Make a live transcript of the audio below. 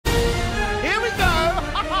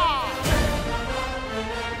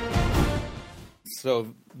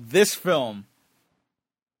So this film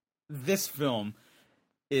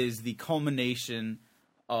is the culmination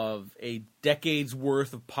of a decade's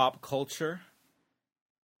worth of pop culture,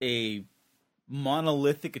 a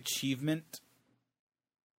monolithic achievement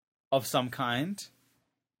of some kind,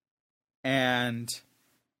 and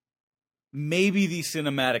maybe the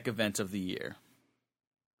cinematic event of the year.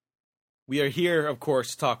 We are here, of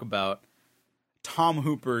course, to talk about Tom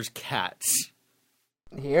Hooper's Cats.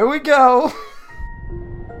 Here we go.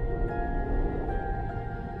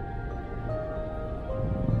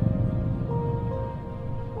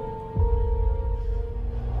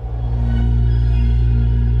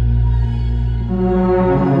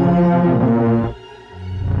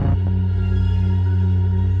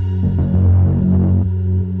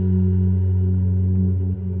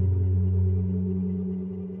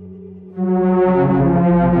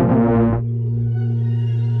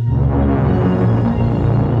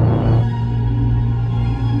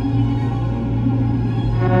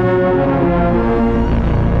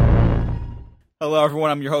 Hello, everyone.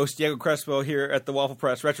 I'm your host, Diego Crespo, here at the Waffle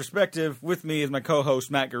Press Retrospective. With me is my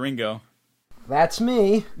co-host, Matt Garingo. That's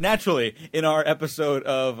me. Naturally, in our episode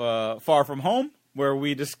of Far From Home, where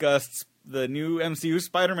we discussed the new MCU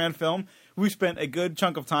Spider-Man film, we spent a good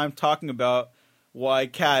chunk of time talking about why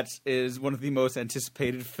Cats is one of the most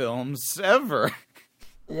anticipated films ever.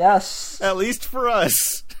 Yes. At least for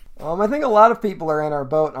us. I think a lot of people are in our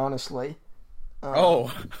boat, honestly. You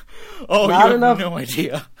have no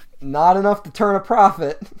idea. Not enough to turn a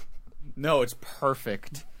profit. No, it's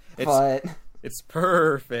perfect. It's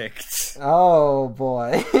perfect. Oh,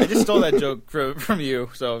 boy. I just stole that joke from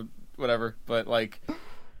you, so whatever. But,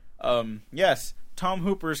 yes, Tom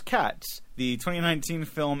Hooper's Cats, the 2019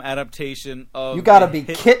 film adaptation of... You gotta be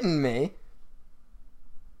kidding me.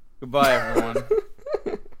 Goodbye, everyone.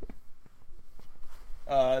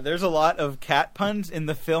 There's a lot of cat puns in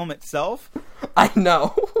the film itself. I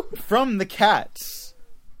know. From the cats.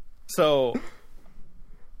 So,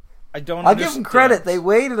 I'll give them credit. They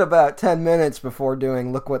waited about 10 minutes before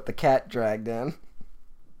doing Look What the Cat Dragged In.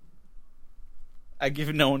 I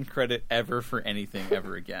give no one credit ever for anything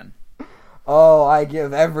ever again. Oh, I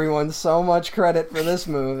give everyone so much credit for this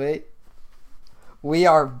movie. We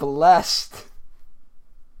are blessed.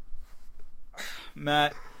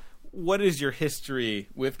 Matt, what is your history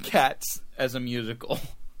with Cats as a musical?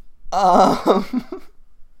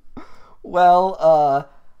 Well,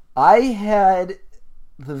 I had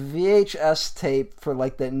the VHS tape for, the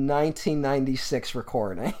 1996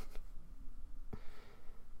 recording.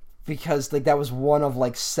 Because, that was one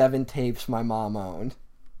of, 7 tapes my mom owned.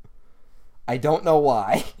 I don't know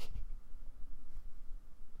why.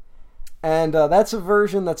 And, that's a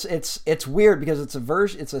version it's weird because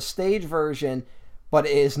it's a stage version, but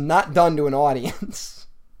it is not done to an audience.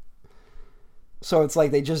 So it's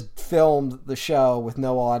they just filmed the show with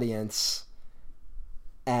no audience.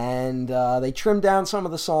 And they trimmed down some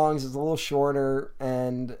of the songs. It's a little shorter.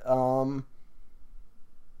 And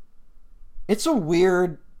it's a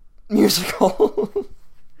weird musical.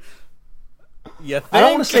 You think? I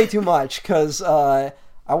don't want to say too much because I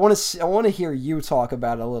want to hear you talk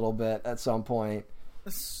about it a little bit at some point.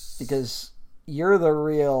 Because you're the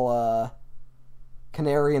real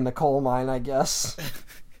canary in the coal mine, I guess.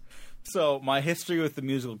 So my history with the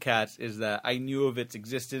musical Cats is that I knew of its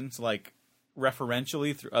existence,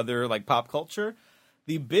 referentially through other, pop culture.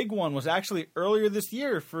 The big one was actually earlier this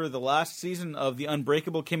year for the last season of The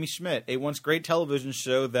Unbreakable Kimmy Schmidt, a once great television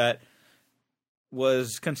show that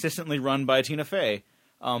was consistently run by Tina Fey.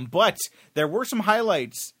 But there were some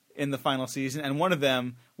highlights in the final season, and one of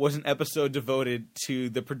them was an episode devoted to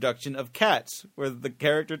the production of Cats, where the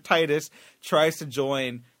character Titus tries to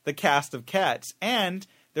join the cast of Cats, and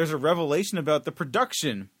there's a revelation about the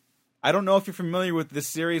production. I don't know if you're familiar with this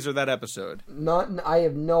series or that episode. I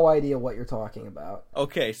have no idea what you're talking about.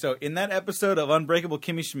 Okay, so in that episode of Unbreakable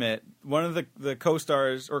Kimmy Schmidt, one of the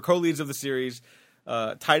co-stars or co-leads of the series,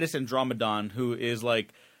 Titus Andromedon,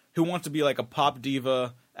 who wants to be a pop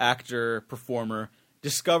diva, actor, performer,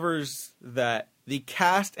 discovers that the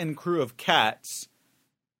cast and crew of Cats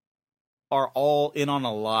are all in on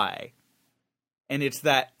a lie. And it's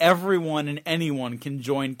that everyone and anyone can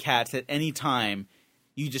join Cats at any time.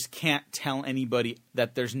 You just can't tell anybody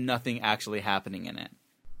that there's nothing actually happening in it.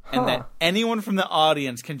 And that anyone from the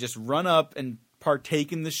audience can just run up and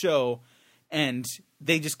partake in the show, and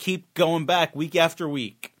they just keep going back week after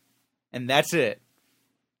week. And that's it.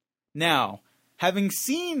 Now, having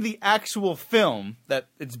seen the actual film that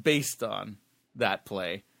it's based on, that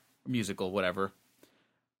play, musical, whatever,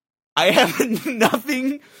 I have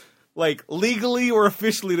nothing legally or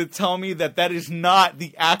officially to tell me that is not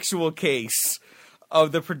the actual case.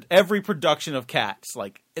 of every production of Cats,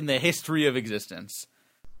 like in the history of existence.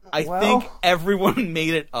 I think everyone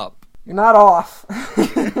made it up. You're not off.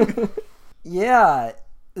 Yeah,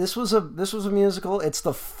 this was a musical. It's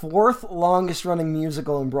the 4th longest running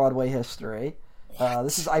musical in Broadway history.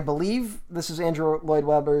 I believe this is Andrew Lloyd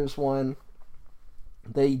Webber's one.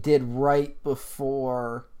 They did right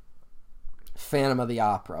before Phantom of the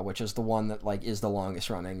Opera, which is the one that like is the longest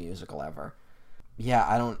running musical ever.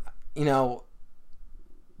 Yeah,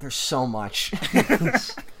 there's so much.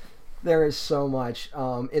 There is so much.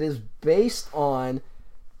 It is based on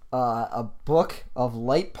a book of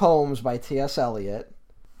light poems by T.S. Eliot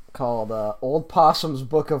called Old Possum's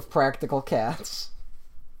Book of Practical Cats.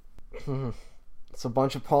 It's a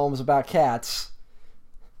bunch of poems about cats.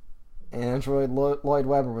 And Andrew Lloyd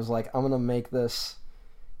Webber was like, I'm going to make this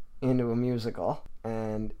into a musical.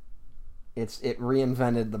 And it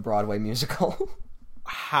reinvented the Broadway musical.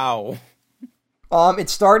 How?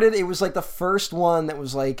 It was like the first one that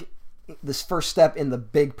was like this first step in the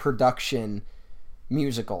big production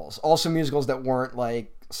musicals. Also musicals that weren't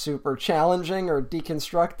like super challenging or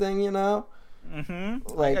deconstructing,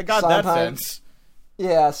 Mm-hmm. Like I got Sondheim, that sense.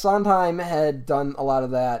 Yeah, Sondheim had done a lot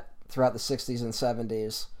of that throughout the 60s and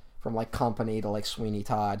 70s, from like Company to like Sweeney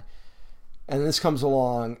Todd. And this comes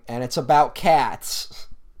along and it's about cats.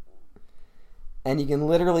 And you can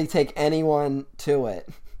literally take anyone to it.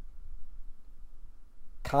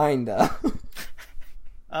 Kinda.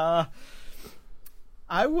 I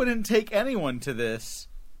wouldn't take anyone to this.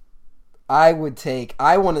 I want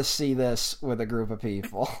to see this with a group of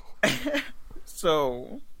people.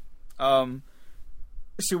 So,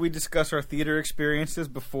 should we discuss our theater experiences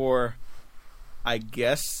before I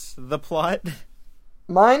guess the plot?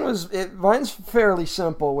 Mine's fairly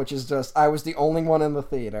simple, which is just I was the only one in the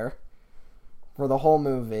theater for the whole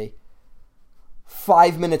movie.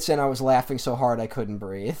 5 minutes in, I was laughing so hard I couldn't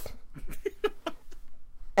breathe.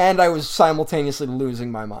 And I was simultaneously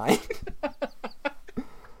losing my mind.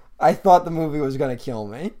 I thought the movie was going to kill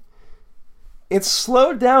me. It's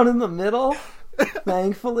slowed down in the middle,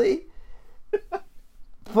 thankfully.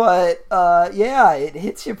 But, yeah, it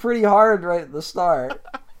hits you pretty hard right at the start.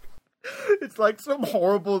 It's like some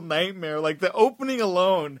horrible nightmare. Like the opening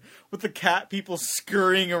alone with the cat people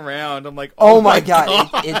scurrying around. I'm like, oh my God.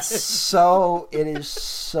 It is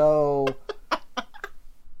so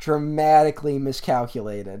dramatically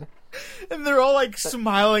miscalculated. And they're all like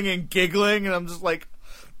smiling and giggling, and I'm just like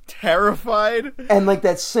terrified. And like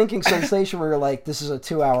that sinking sensation where you're like, this is a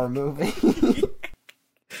 2-hour movie.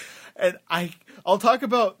 And I'll talk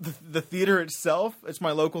about the theater itself. It's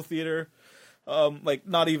my local theater. Like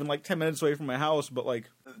not even like 10 minutes away from my house, but like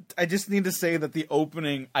I just need to say that the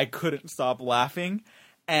opening I couldn't stop laughing,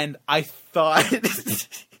 and I thought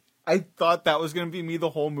that was gonna be me the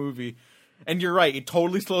whole movie. And you're right, it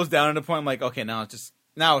totally slows down at a point. I'm like, okay, now it's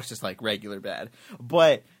just like regular bad.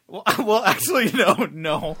 But well actually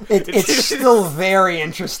no. It's still very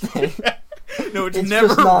interesting. No, it's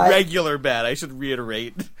never regular bad. I should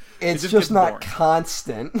reiterate. It's just not boring.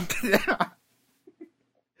 Constant. Yeah.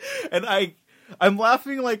 And I'm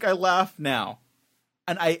laughing like I laugh now.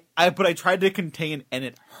 And but I tried to contain, and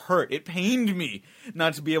it hurt. It pained me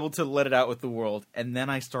not to be able to let it out with the world. And then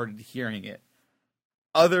I started hearing it.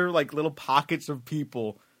 Other like little pockets of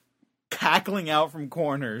people cackling out from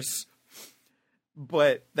corners.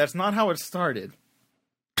 But that's not how it started.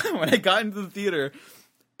 When I got into the theater,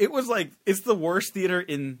 it was like it's the worst theater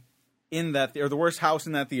in that, or the worst house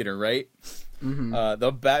in that theater, right?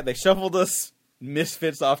 Mm-hmm. They shuffled us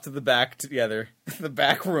misfits off to the back together, the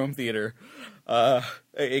back room theater.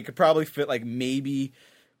 It could probably fit like maybe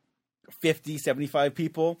 50, 75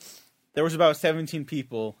 people. There was about 17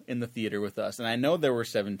 people in the theater with us, and I know there were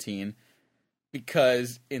 17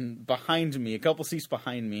 because behind me, a couple seats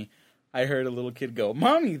behind me, I heard a little kid go,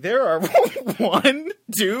 "Mommy, there are 1,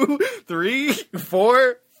 2, 3,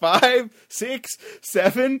 4, 5, 6,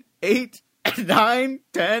 7, 8, 9,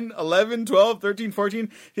 10, 11, 12, 13, 14,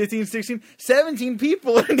 15, 16, 17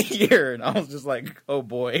 people in here." And I was just like, oh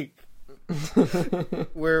boy.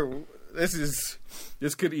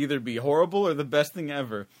 This could either be horrible or the best thing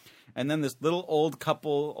ever. And then this little old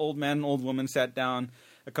couple, old man and old woman, sat down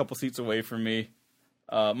a couple seats away from me.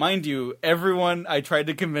 Mind you, everyone I tried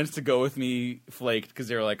to convince to go with me flaked because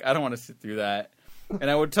they were like, I don't want to sit through that. And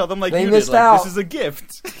I would tell them like, this is a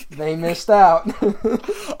gift. They missed out.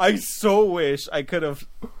 I so wish I could have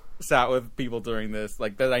sat with people during this,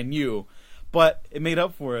 like that I knew, but it made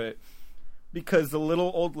up for it because the little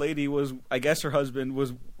old lady was, I guess her husband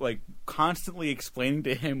was like constantly explaining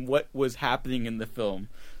to him what was happening in the film.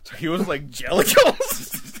 So he was like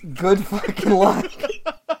jellicles. Good fucking luck.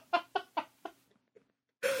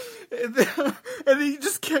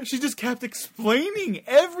 And she just kept explaining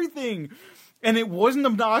everything. And it wasn't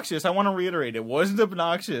obnoxious. I want to reiterate, it wasn't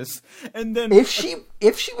obnoxious. And then if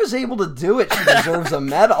she was able to do it, she deserves a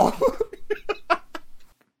medal.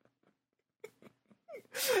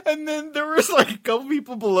 And then there was like a couple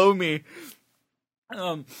people below me.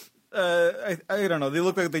 I don't know. They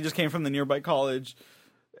looked like they just came from the nearby college,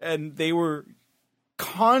 and they were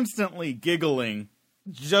constantly giggling,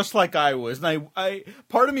 just like I was. And I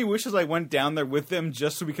part of me wishes I went down there with them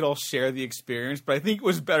just so we could all share the experience. But I think it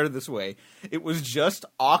was better this way. It was just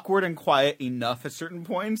awkward and quiet enough at certain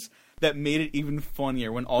points that made it even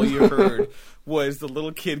funnier when all you heard was the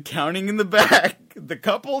little kid counting in the back, the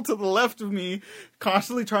couple to the left of me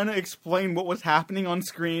constantly trying to explain what was happening on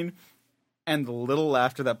screen, and the little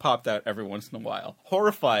laughter that popped out every once in a while.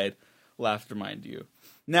 Horrified laughter, mind you.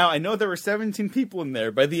 Now, I know there were 17 people in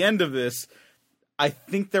there. By the end of this, I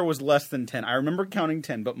think there was less than 10. I remember counting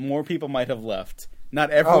 10, but more people might have left. Not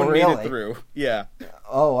everyone made it through. Yeah.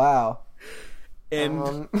 Oh, wow.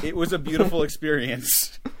 And it was a beautiful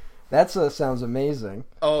experience. That sounds amazing.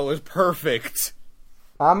 Oh, it was perfect.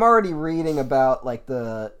 I'm already reading about, like,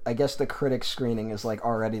 I guess the critic screening is, like,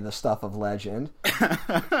 already the stuff of legend.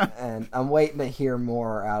 And I'm waiting to hear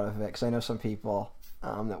more out of it, because I know some people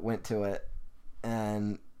that went to it.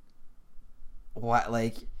 And, what,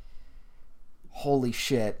 like, holy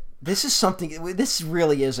shit. This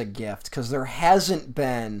really is a gift, because there hasn't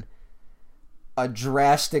been a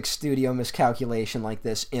drastic studio miscalculation like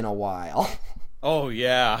this in a while. Oh,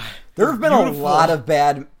 yeah. There have been a lot of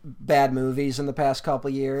bad movies in the past couple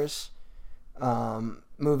years.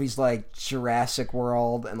 Movies like Jurassic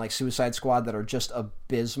World and like Suicide Squad that are just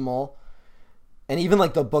abysmal. And even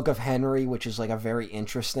like The Book of Henry, which is like a very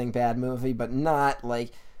interesting bad movie, but not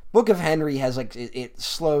like... Book of Henry has like... It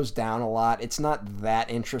slows down a lot. It's not that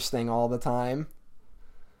interesting all the time.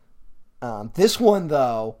 This one,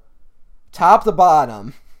 though, top to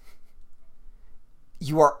bottom...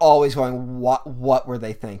 You are always going, what were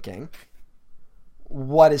they thinking?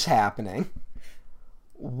 What is happening?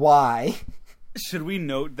 Why? Should we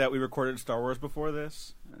note that we recorded Star Wars before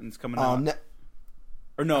this? And it's coming out?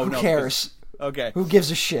 Who cares? Okay. Who gives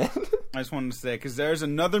a shit? I just wanted to say, because there's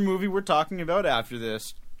another movie we're talking about after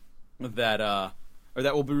this that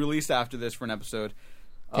will be released after this for an episode.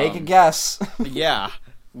 Take a guess. Yeah.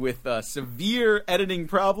 With severe editing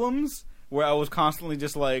problems, where I was constantly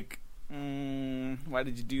just like, why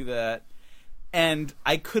did you do that? And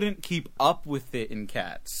I couldn't keep up with it in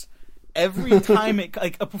Cats. Every time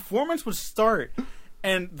like a performance would start,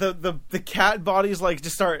 and the cat bodies like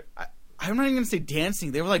just start. I'm not even gonna say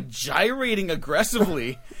dancing. They were like gyrating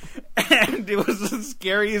aggressively, and it was the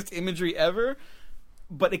scariest imagery ever.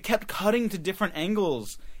 But it kept cutting to different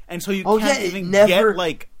angles, and so you can't even get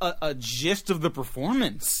like a gist of the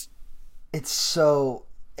performance. It's so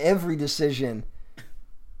every decision.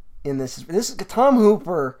 In this Tom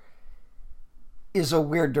Hooper is a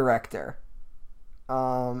weird director.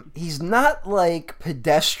 He's not like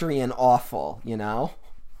pedestrian awful, you know?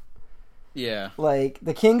 Yeah. Like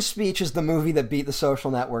The King's Speech is the movie that beat The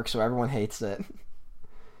Social Network, so everyone hates it.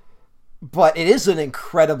 But it is an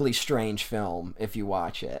incredibly strange film if you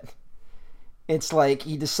watch it. It's like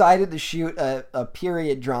he decided to shoot a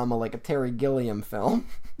period drama like a Terry Gilliam film.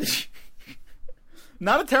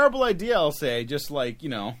 Not a terrible idea, I'll say. Just like, you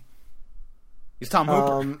know... He's Tom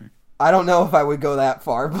Hooper. I don't know if I would go that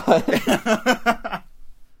far, but...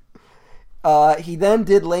 he then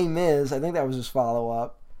did Les Mis. I think that was his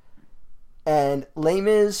follow-up. And Les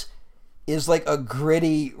Mis is like a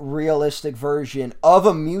gritty, realistic version of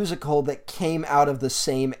a musical that came out of the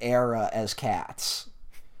same era as Cats.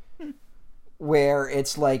 Where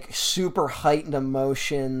it's like super heightened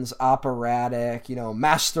emotions, operatic, you know,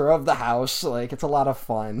 master of the house. Like, it's a lot of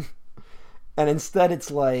fun. And instead it's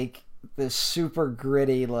like... this super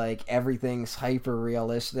gritty, like, everything's hyper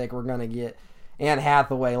realistic. We're gonna get... Anne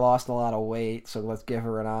Hathaway lost a lot of weight, so let's give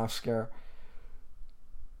her an Oscar.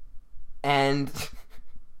 And...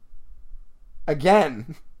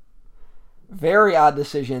 again... very odd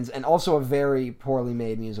decisions, and also a very poorly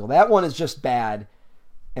made musical. That one is just bad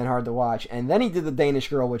and hard to watch. And then he did The Danish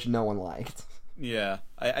Girl, which no one liked. Yeah.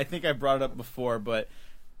 I think I brought it up before, but...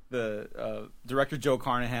 the director Joe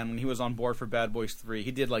Carnahan, when he was on board for Bad Boys 3,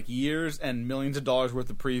 he did like years and millions of dollars worth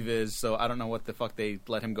of previs, so I don't know what the fuck they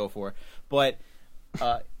let him go for. But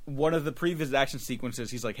one of the previs action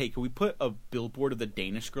sequences, he's like, hey, can we put a billboard of the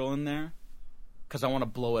Danish Girl in there? Because I want to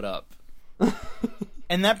blow it up.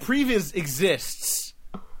 And that previs exists.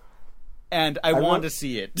 And I want to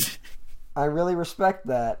see it. I really respect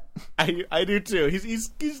that. I do too.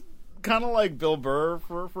 He's kind of like Bill Burr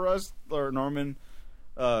for us, or Norman.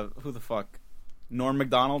 who the fuck? Norm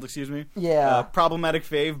Macdonald, excuse me. Yeah. Problematic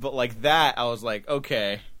fave, but like that, I was like,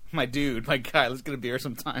 okay, my dude, my guy, let's get a beer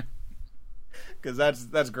sometime. Because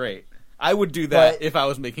that's great. I would do that if I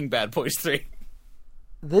was making Bad Boys 3.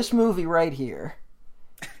 This movie right here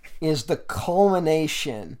is the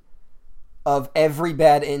culmination of every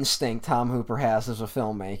bad instinct Tom Hooper has as a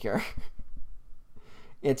filmmaker.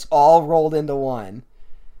 It's all rolled into one.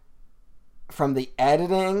 From the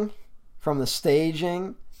editing, from the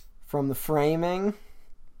staging, from the framing,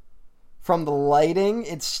 from the lighting,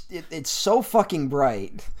 it's so fucking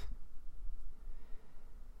bright.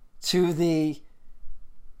 To the...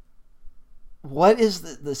 What is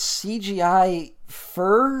the CGI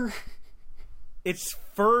fur? It's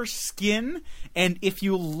fur skin, and if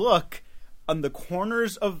you look on the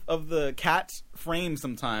corners of the cat's frame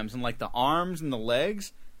sometimes, and like the arms and the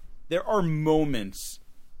legs, there are moments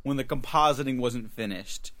when the compositing wasn't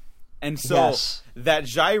finished. And so that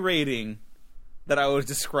gyrating that I was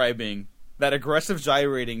describing, that aggressive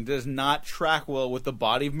gyrating, does not track well with the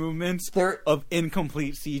body movements of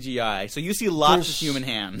incomplete CGI. So you see lots of human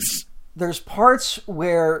hands. There's parts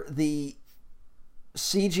where the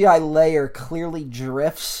CGI layer clearly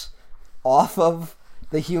drifts off of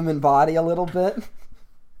the human body a little bit.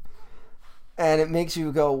 And it makes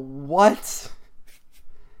you go, what?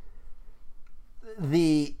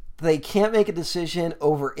 They can't make a decision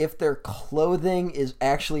over if their clothing is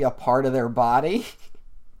actually a part of their body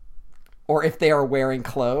or if they are wearing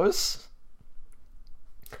clothes.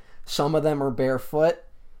 Some of them are barefoot.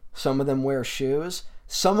 Some of them wear shoes.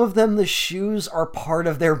 Some of them, the shoes are part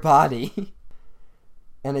of their body.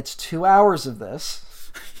 And it's 2 hours of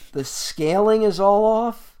this. The scaling is all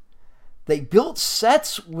off. They built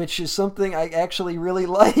sets, which is something I actually really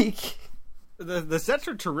like. The sets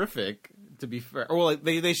are terrific, to be fair. Well,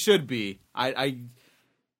 they should be.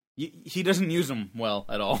 He doesn't use them well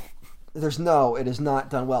at all. It is not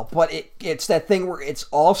done well. But it's that thing where it's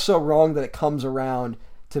also wrong that it comes around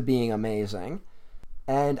to being amazing.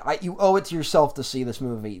 And you owe it to yourself to see this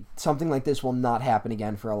movie. Something like this will not happen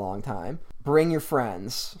again for a long time. Bring your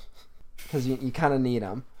friends, because you kind of need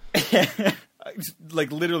them.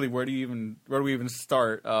 Like literally, where do we even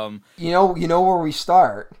start? You know where we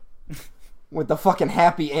start. With the fucking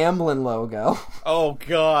Happy Amblin logo. Oh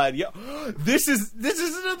God! Yeah, this is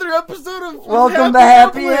another episode of Welcome to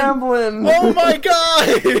Happy Amblin. Oh my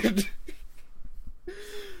God!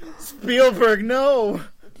 Spielberg, no.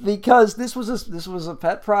 Because this was a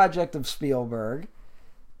pet project of Spielberg.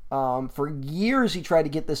 For years, he tried to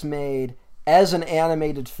get this made as an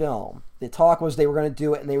animated film. The talk was they were going to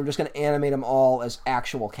do it, and they were just going to animate them all as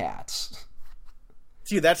actual cats.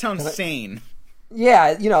 See, that sounds sane.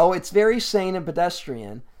 Yeah, it's very sane and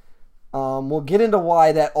pedestrian. We'll get into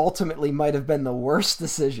why that ultimately might have been the worst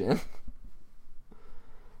decision.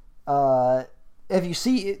 If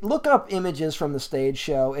you look up images from the stage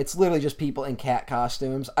show, it's literally just people in cat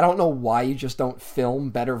costumes. I don't know why you just don't film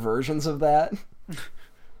better versions of that.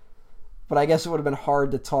 But I guess it would have been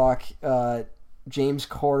hard to talk James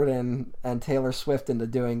Corden and Taylor Swift into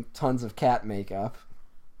doing tons of cat makeup.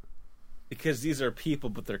 Because these are people,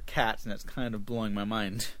 but they're cats, and it's kind of blowing my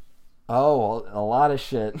mind. Oh, a lot of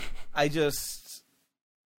shit. I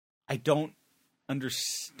don't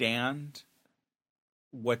understand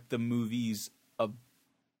what the movie's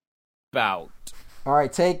about. All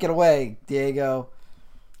right, take it away, Diego.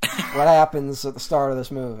 What happens at the start of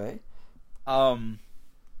this movie?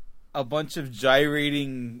 A bunch of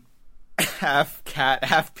gyrating half cat,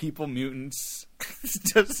 half people mutants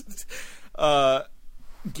just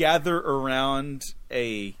gather around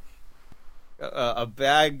a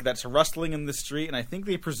bag that's rustling in the street, and I think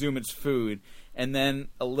they presume it's food. And then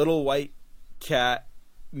a little white cat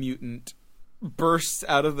mutant bursts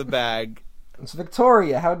out of the bag. It's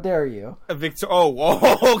Victoria. How dare you?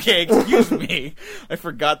 Oh, okay. Excuse me. I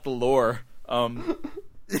forgot the lore.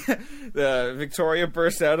 The Victoria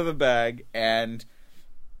bursts out of the bag, and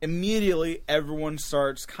immediately everyone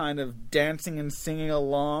starts kind of dancing and singing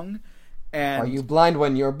along. And are you blind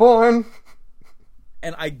when you're born?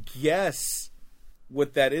 And I guess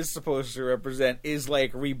what that is supposed to represent is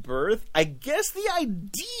like rebirth. I guess the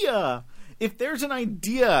idea, if there's an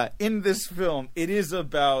idea in this film, it is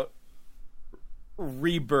about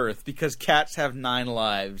rebirth, because cats have 9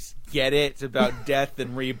 lives. Get it? It's about death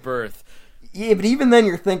and rebirth. Yeah, but even then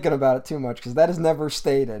you're thinking about it too much, because that is never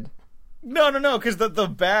stated. No, because the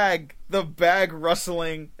bag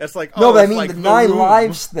rustling, that's like, no, but I mean, like the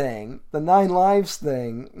 9 lives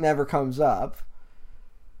thing never comes up.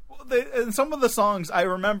 in some of the songs, I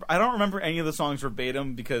don't remember any of the songs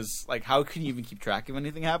verbatim because, like, how can you even keep track of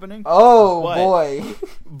anything happening? Oh, boy.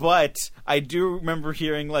 But I do remember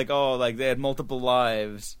hearing, like, oh, like, they had multiple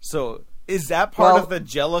lives. So, is that part of the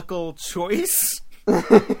Jellicle choice?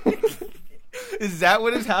 Is that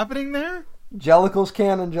what is happening there? Jellicles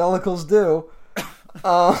can and Jellicles do.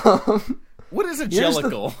 What is a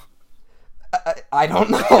Jellicle? I don't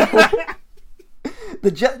know.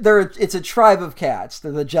 It's a tribe of cats.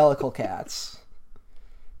 They're the Jellicle cats.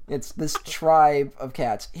 It's this tribe of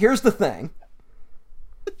cats. Here's the thing.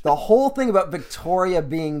 The whole thing about Victoria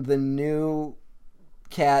being the new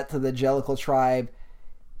cat to the Jellicle tribe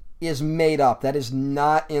is made up. That is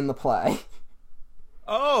not in the play.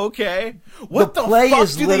 Oh, okay. What the play fuck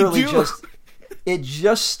is do literally they do? It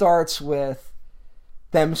just starts with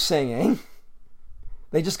them singing.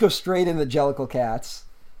 They just go straight into Jellicle cats.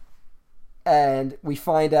 And we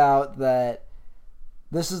find out that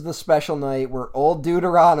this is the special night where old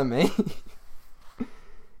Deuteronomy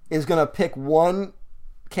is going to pick one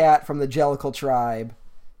cat from the Jellicle tribe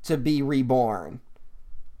to be reborn.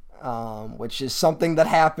 Which is something that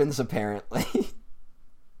happens, apparently.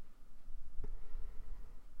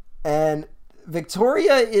 And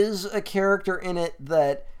Victoria is a character in it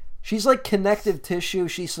that she's like connective tissue.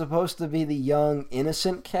 She's supposed to be the young,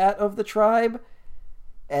 innocent cat of the tribe.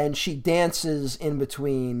 And she dances in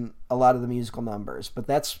between a lot of the musical numbers. But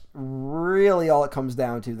that's really all it comes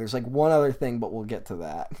down to. There's like one other thing, but we'll get to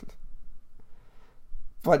that.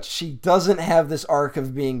 But she doesn't have this arc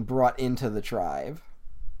of being brought into the tribe.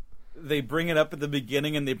 They bring it up at the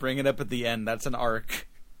beginning and they bring it up at the end. That's an arc.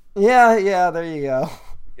 Yeah, there you go.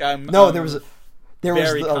 There was a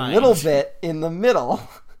little bit in the middle.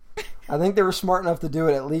 I think they were smart enough to do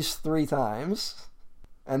it at least 3 times.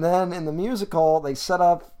 And then in the musical, they do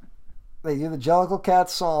the Jellicle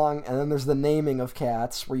Cats song, and then there's the naming of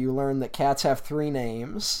cats, where you learn that cats have 3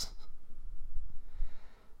 names.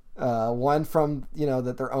 One from,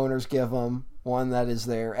 that their owners give them, one that is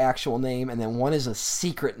their actual name, and then one is a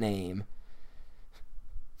secret name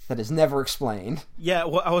that is never explained. Yeah,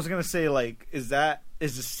 well, I was going to say, like, is the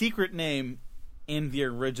secret name in the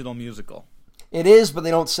original musical? It is, but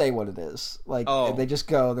they don't say what it is. Like, they just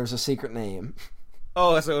go, there's a secret name.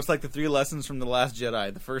 Oh, so it's like the 3 lessons from The Last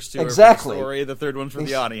Jedi. The first 2 exactly. are for the story, the third one's for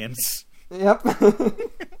the audience. Yep.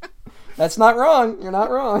 That's not wrong. You're not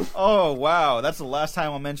wrong. Oh, wow. That's the last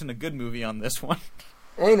time I'll mention a good movie on this one.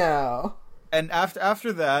 Hey, now. And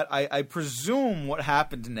after that, I presume what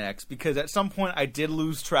happened next, because at some point I did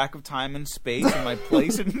lose track of time and space and my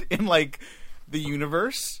place in like, the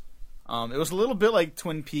universe. It was a little bit like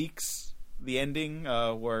Twin Peaks, the ending,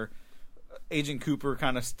 where Agent Cooper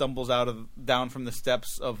kind of stumbles down from the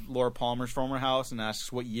steps of Laura Palmer's former house and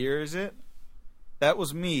asks, "What year is it?" That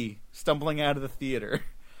was me stumbling out of the theater.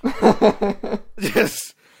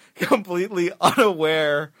 Just completely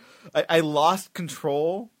unaware. I lost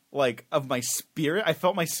control, like, of my spirit. I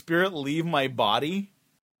felt my spirit leave my body.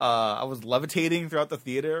 I was levitating throughout the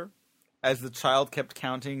theater as the child kept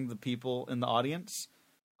counting the people in the audience.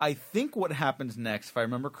 I think what happens next, if I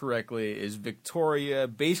remember correctly, is Victoria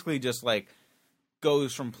basically just, like,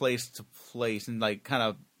 goes from place to place and, like,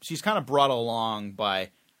 she's kind of brought along by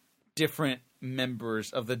different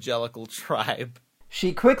members of the Jellicle tribe.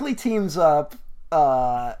 She quickly teams up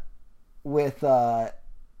with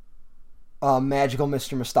magical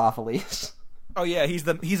Mr. Mistopheles. Oh yeah, he's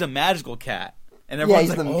a magical cat, and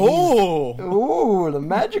everyone's the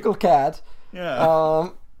magical cat. Yeah.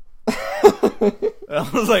 I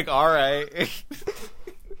was like, all right.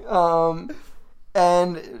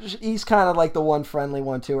 And he's kind of like the one friendly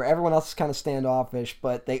one too, where everyone else is kind of standoffish,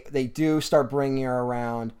 but they do start bringing her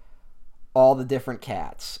around all the different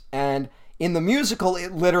cats. And in the musical,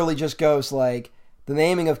 it literally just goes like, the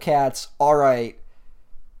naming of cats, all right,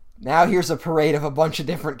 now here's a parade of a bunch of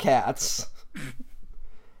different cats.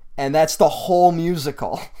 And that's the whole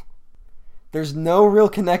musical. There's no real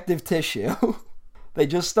connective tissue. They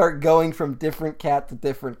just start going from different cat to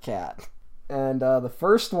different cat. And the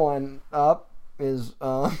first one up is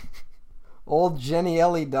old Jenny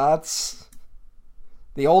Ellie Dots,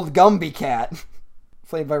 the old Gumby cat,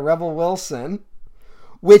 played by Rebel Wilson,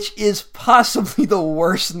 which is possibly the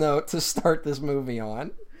worst note to start this movie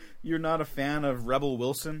on. You're not a fan of Rebel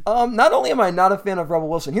Wilson? Not only am I not a fan of Rebel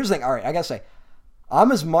Wilson, here's the thing. All right, I gotta say,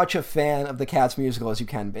 I'm as much a fan of the Cats musical as you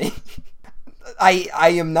can be. I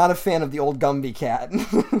am not a fan of the old Gumby cat.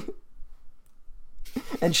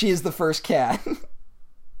 And she is the first cat.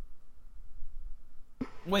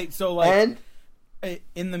 Wait, so, like,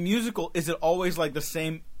 in the musical, is it always, like, the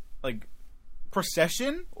same, like,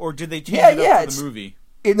 procession? Or did they change it up for the movie?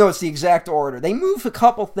 No, it's the exact order. They move a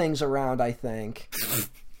couple things around, I think.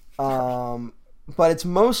 But it's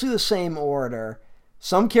mostly the same order.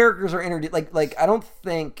 Some characters are introduced. Like I don't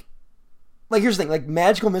think. Like, here's the thing. Like,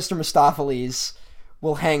 Magical Mr. Mistopheles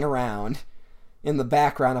will hang around in the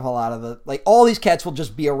background of a lot of the. Like, all these cats will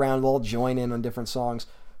just be around. They'll all join in on different songs,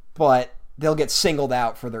 but they'll get singled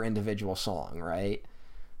out for their individual song, right?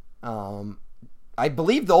 I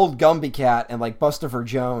believe the old Gumby cat and like Bustopher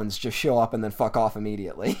Jones just show up and then fuck off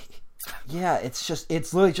immediately. Yeah, it's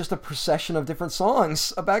literally just a procession of different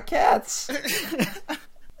songs about cats.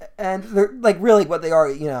 And they're like really what they are,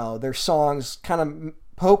 you know, they're songs kind of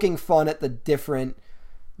poking fun at the different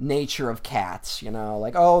nature of cats, you know,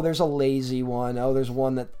 like, oh, there's a lazy one. Oh, there's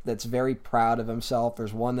one that's very proud of himself.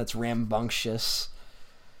 There's one that's rambunctious.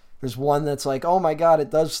 There's one that's like, oh my god,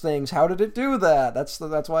 it does things. How did it do that?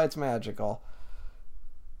 That's why it's magical.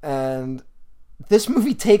 And this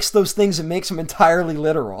movie takes those things and makes them entirely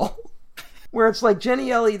literal. Where it's like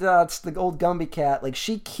Jenny Elliot's the old Gumby cat, like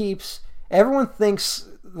everyone thinks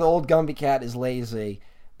the old Gumby cat is lazy,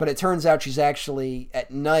 but it turns out she's actually, at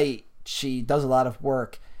night, she does a lot of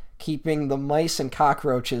work keeping the mice and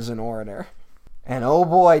cockroaches in order. And oh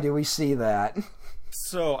boy, do we see that.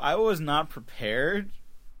 So I was not prepared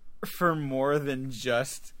for more than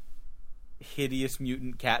just hideous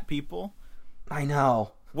mutant cat people. I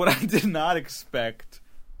know. What I did not expect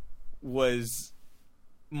was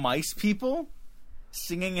mice people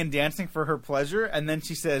singing and dancing for her pleasure, and then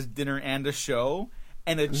she says dinner and a show,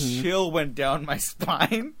 and a chill went down my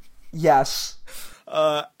spine. Yes.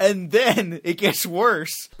 And then it gets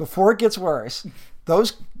worse. Before it gets worse,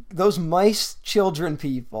 those mice children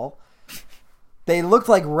people, they looked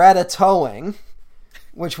like Ratatouille,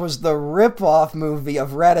 which was the rip-off movie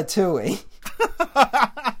of Ratatouille.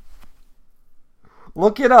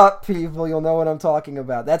 Look it up, people. You'll know what I'm talking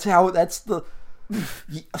about.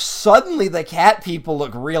 Suddenly the cat people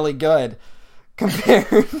look really good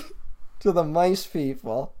compared to the mice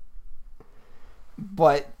people.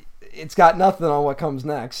 But it's got nothing on what comes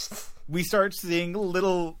next. We start seeing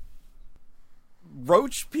little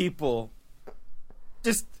roach people.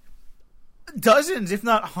 Just dozens, if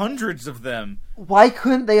not hundreds of them. Why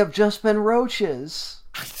couldn't they have just been roaches?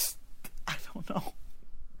 I don't know.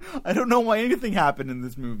 I don't know why anything happened in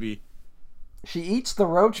this movie. She eats the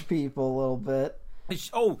roach people a little bit.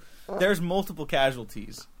 Oh, there's multiple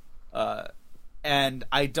casualties. And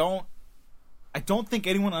I don't think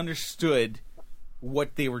anyone understood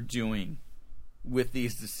what they were doing with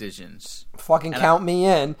these decisions. Fucking count me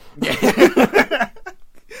in. It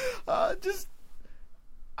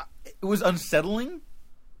was unsettling.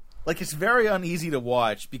 Like, it's very uneasy to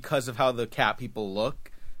watch because of how the cat people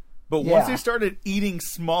look. But once they started eating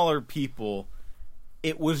smaller people,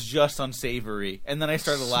 it was just unsavory. And then I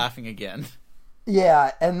started laughing again.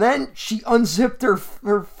 Yeah, and then she unzipped her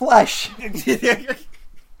flesh. Fucking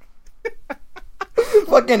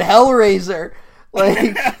Hellraiser.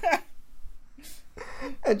 Like,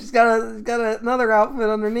 and she's got another outfit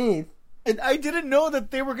underneath. And I didn't know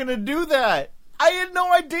that they were going to do that. I had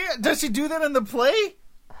no idea. Does she do that in the play?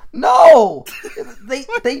 No!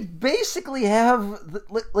 They basically have,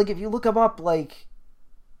 like, if you look them up, like,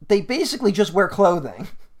 they basically just wear clothing.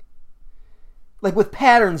 Like, with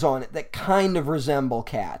patterns on it that kind of resemble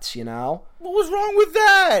cats, you know? What was wrong with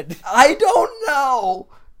that? I don't know!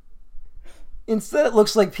 Instead, it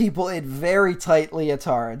looks like people in very tight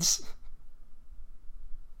leotards.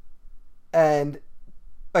 And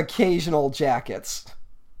occasional jackets.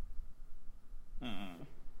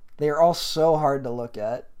 They are all so hard to look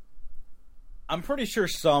at. I'm pretty sure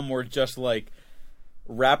some were just like,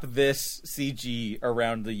 wrap this CG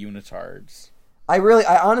around the unitards. I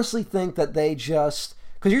honestly think that they just...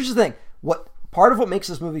 Because here's the thing. Part of what makes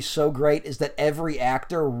this movie so great is that every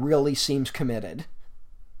actor really seems committed.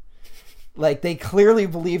 Like, they clearly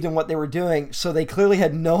believed in what they were doing, so they clearly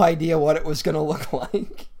had no idea what it was going to look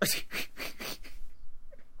like.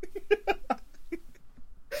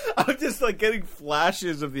 I'm just, like, getting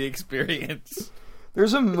flashes of the experience.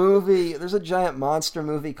 There's a giant monster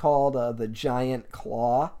movie called The Giant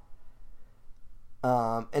Claw.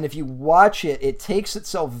 And if you watch it, it takes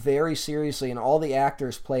itself very seriously, and all the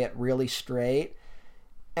actors play it really straight.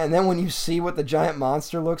 And then when you see what the giant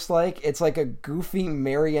monster looks like, it's like a goofy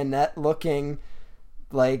marionette-looking,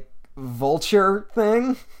 like, vulture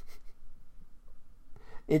thing.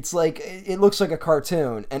 It's like, it looks like a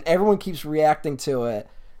cartoon, and everyone keeps reacting to it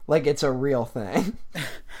like it's a real thing.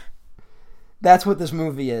 That's what this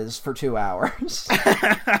movie is for 2 hours.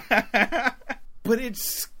 But it's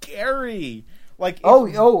scary. Like,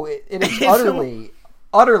 it is utterly,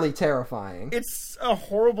 utterly terrifying. It's a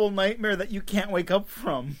horrible nightmare that you can't wake up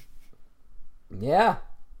from. Yeah.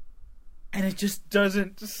 And it just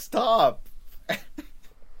doesn't stop.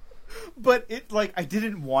 But it, like, I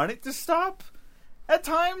didn't want it to stop at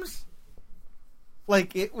times.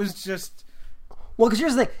 Like, it was just... Well, because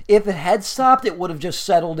here's the thing. If it had stopped, it would have just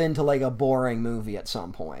settled into, like, a boring movie at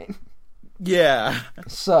some point. Yeah.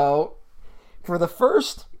 So, for the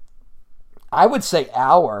first, I would say,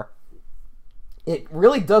 hour, it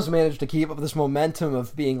really does manage to keep up this momentum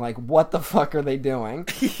of being like, what the fuck are they doing?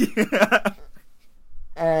 Yeah.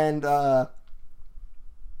 And,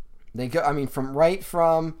 they go, I mean, from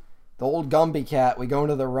the old Gumby cat, we go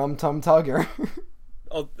into the Rum Tum Tugger.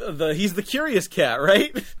 Oh, he's the curious cat,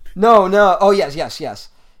 right? No. Oh, yes. The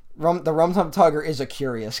Rum Tum Tugger is a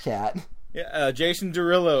curious cat. Yeah, Jason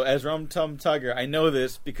Derulo as Rum Tum Tugger. I know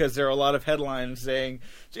this because there are a lot of headlines saying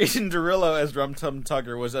Jason Derulo as Rum Tum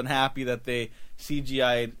Tugger was unhappy that they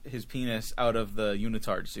CGI'd his penis out of the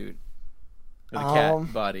unitard suit. Or the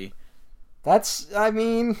cat body. That's, I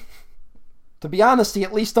mean, to be honest, he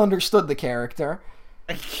at least understood the character.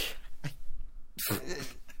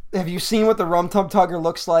 Have you seen what the Rum Tum Tugger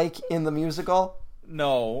looks like in the musical?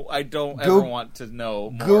 No, I don't ever want to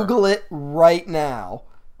know more. Google it right now.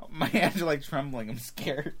 My hands are like trembling. I'm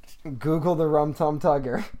scared. Google the Rum Tum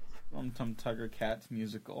Tugger. Rum Tum Tugger Cats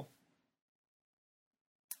musical.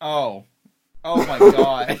 Oh my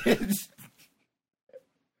god.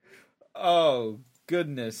 Oh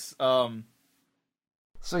goodness. So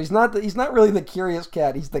he's not really the curious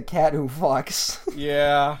cat. He's the cat who fucks.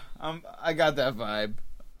 Yeah, I got that vibe.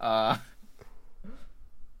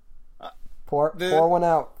 Pour one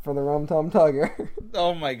out for the Rum Tum Tugger.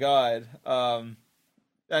 Oh my god.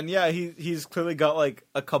 And yeah, he's clearly got like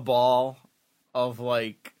a cabal of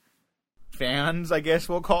like fans, I guess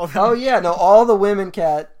we'll call them. Oh yeah, no, all the women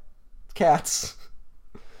cats.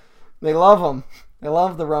 They love him. They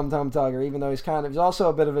love the Rum Tum Tugger, even though he's also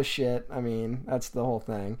a bit of a shit. I mean, that's the whole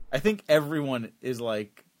thing. I think everyone is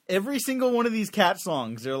like, every single one of these cat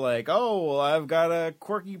songs, they're like, oh, well, I've got a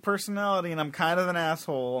quirky personality and I'm kind of an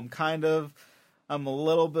asshole. I'm a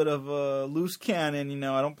little bit of a loose cannon,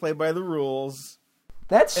 I don't play by the rules.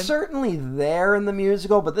 That's certainly there in the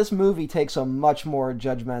musical, but this movie takes a much more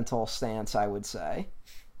judgmental stance, I would say.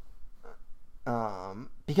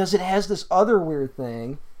 Because it has this other weird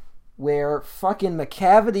thing where fucking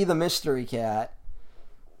McCavity the Mystery Cat,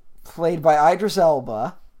 played by Idris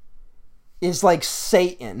Elba, is like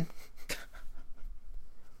Satan.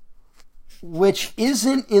 Which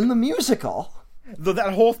isn't in the musical. Though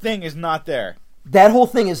that whole thing is not there. That whole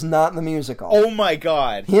thing is not in the musical. Oh my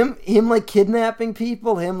god. Him like kidnapping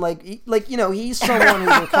people, him he's someone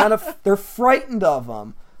who they're frightened of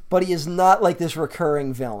him, but he is not like this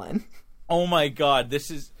recurring villain. Oh my god, this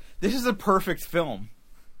is a perfect film.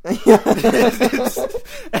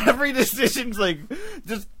 Every decision's like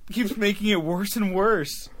just keeps making it worse and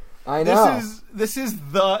worse. I know. This is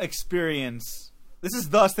the experience. This is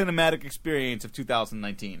the cinematic experience of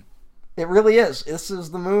 2019. It really is. This is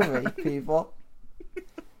the movie, people.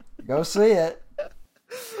 Go see it.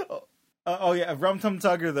 Oh yeah, Rum Tum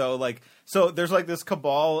Tugger though, like, so there's like this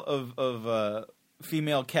cabal of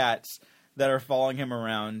female cats that are following him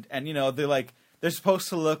around, and they're supposed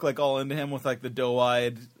to look like all into him with like the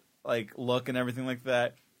doe-eyed like look and everything like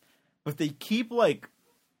that, but they keep like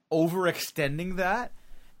overextending that,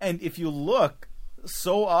 and if you look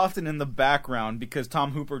so often in the background, because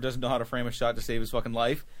Tom Hooper doesn't know how to frame a shot to save his fucking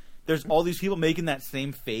life, there's all these people making that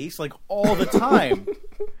same face like all the time.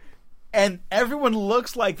 And everyone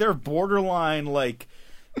looks like they're borderline, like,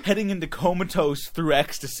 heading into comatose through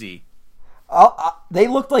ecstasy. They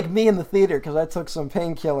looked like me in the theater because I took some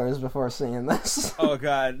painkillers before seeing this. Oh,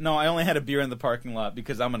 God. No, I only had a beer in the parking lot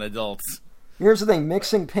because I'm an adult. Here's the thing.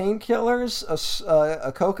 Mixing painkillers,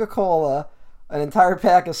 a Coca-Cola, an entire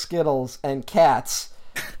pack of Skittles, and cats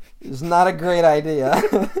is not a great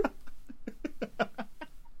idea.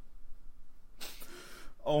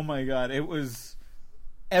 Oh, my God. It was...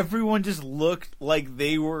 Everyone just looked like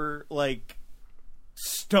they were, like,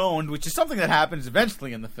 stoned, which is something that happens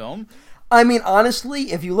eventually in the film. I mean,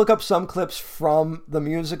 honestly, if you look up some clips from the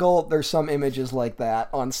musical, there's some images like that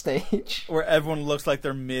on stage. Where everyone looks like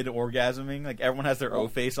they're mid-orgasming, like everyone has their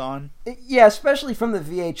O-face on. Yeah, especially from the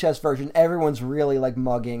VHS version, everyone's really, like,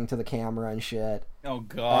 mugging to the camera and shit. Oh,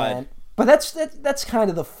 God. But that's kind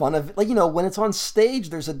of the fun of it. Like, when it's on stage,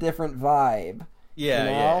 there's a different vibe. Yeah,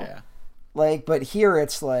 yeah. Like, but here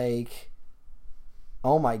it's like,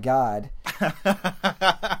 oh my god.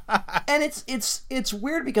 And it's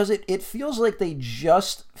weird because it feels like they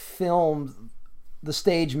just filmed the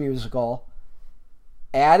stage musical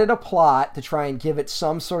added a plot to try and give it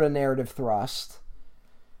some sort of narrative thrust,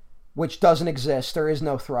 which doesn't exist. There is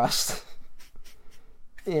no thrust.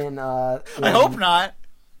 I hope not.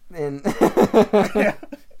 In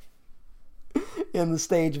in the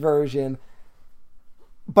stage version.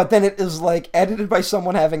 But then it is like edited by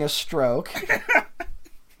someone having a stroke.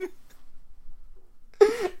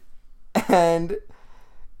 And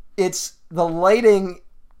the lighting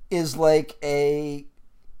is like a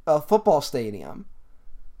football stadium.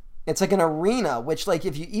 It's like an arena, which like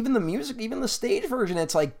if you even the music, even the stage version,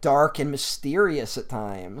 it's like dark and mysterious at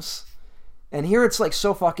times. And here it's like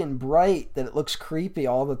so fucking bright that it looks creepy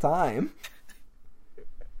all the time.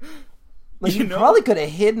 Like you probably could have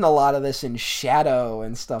hidden a lot of this in shadow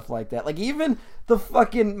and stuff like that. Like even the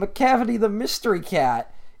fucking McCavity the mystery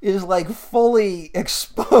cat is like fully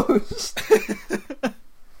exposed.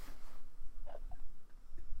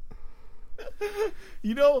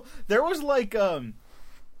 There was like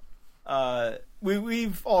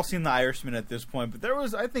we've all seen The Irishman at this point, but there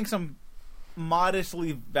was, I think, some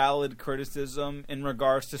modestly valid criticism in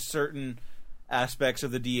regards to certain aspects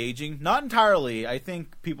of the de-aging. Not entirely. I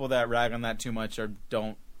think people that rag on that too much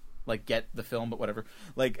don't like get the film, but whatever.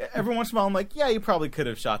 Like every once in a while I'm like, yeah, you probably could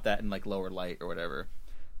have shot that in like lower light or whatever.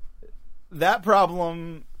 That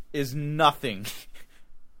problem is nothing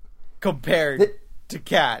compared to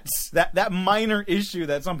Cats. That minor issue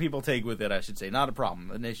that some people take with it, I should say, not a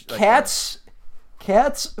problem. An issue, Cats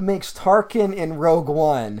makes Tarkin in Rogue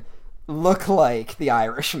One look like the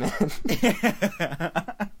Irishman.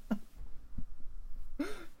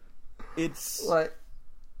 It's like,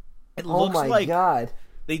 it looks like God.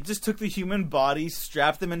 They just took the human body,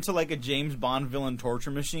 strapped them into like a James Bond villain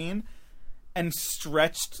torture machine, and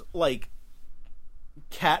stretched like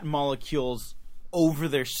cat molecules over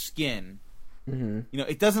their skin. Mm-hmm.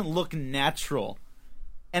 It doesn't look natural,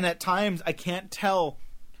 and at times I can't tell.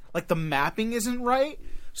 Like the mapping isn't right.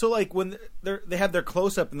 So like when they have their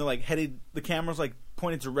close up and they're like headed, the camera's like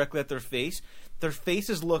pointed directly at their face. Their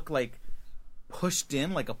faces look like pushed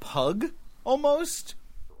in like a pug almost.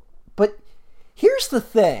 But here's the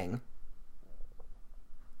thing.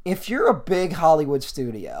 If you're a big Hollywood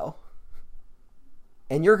studio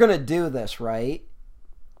and you're going to do this, right?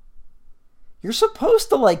 You're supposed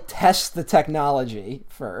to like test the technology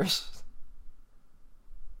first.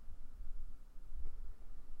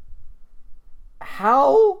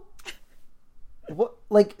 How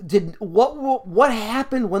what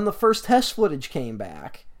happened when the first test footage came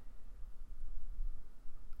back?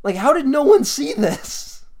 Like, how did no one see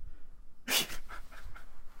this?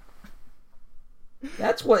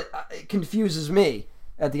 That's what confuses me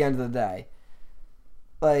at the end of the day.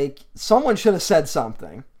 Like, someone should have said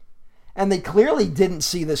something. And they clearly didn't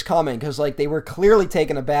see this coming because, like, they were clearly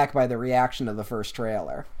taken aback by the reaction of the first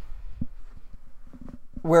trailer.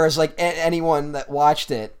 Whereas, like, anyone that watched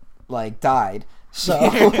it, like, died. So...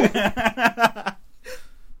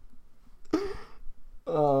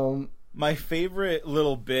 My favorite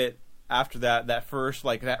little bit after that first,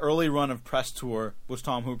 like, that early run of press tour was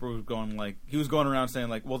Tom Hooper was going, like, he was going around saying,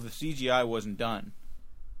 like, well, the CGI wasn't done.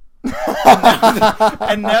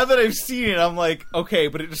 And now that I've seen it, I'm like, okay,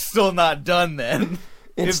 but it's still not done then.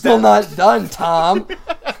 It's still not done, Tom.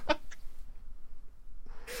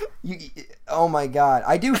 Oh my God.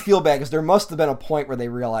 I do feel bad because there must have been a point where they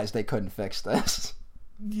realized they couldn't fix this.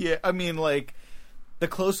 Yeah, I mean, like, the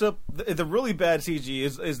close-up, the really bad CG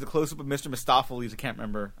is the close-up of Mr. Mistopheles. I can't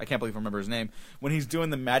believe I remember his name. When he's doing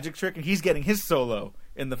the magic trick and he's getting his solo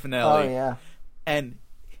in the finale. Oh, yeah. And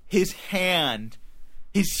his human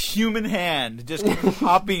hand just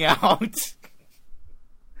popping out.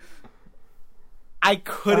 I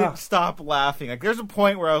couldn't stop laughing. Like, there's a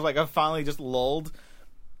point where I was like, I finally just lulled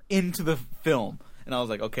into the film. And I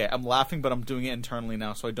was like, okay, I'm laughing, but I'm doing it internally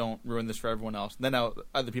now so I don't ruin this for everyone else. And then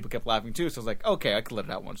other people kept laughing too, so I was like, okay, I can let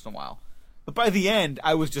it out once in a while. But by the end,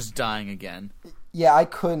 I was just dying again. Yeah, I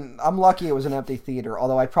couldn't. I'm lucky it was an empty theater,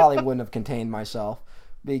 although I probably wouldn't have contained myself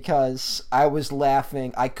because I was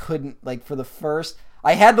laughing. I couldn't, like, for the first...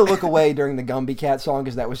 I had to look away during the Gumby Cat song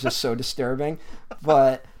because that was just so disturbing.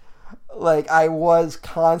 But, like, I was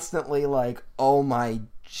constantly like, oh my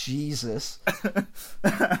Jesus.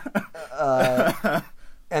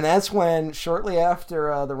 And that's when, shortly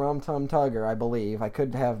after the Rum Tum Tugger, I believe, I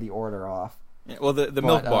could have the order off. Yeah, well, the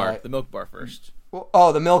milk bar. The milk bar first.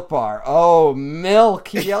 Oh, the milk bar. Oh, milk.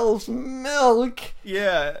 He yells milk.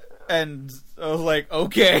 Yeah, and I was like,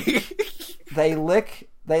 okay. They lick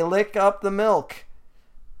up the milk.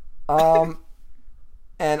 And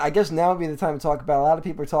I guess now would be the time to talk about, a lot of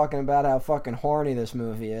people are talking about how fucking horny this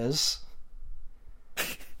movie is.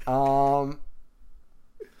 To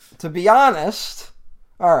be honest,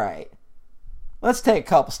 All right. Let's take a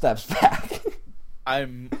couple steps back.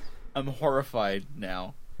 I'm horrified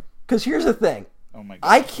now. Because here's the thing. Oh my god.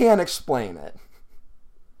 I can't explain it.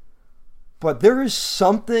 But there is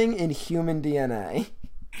something in human DNA.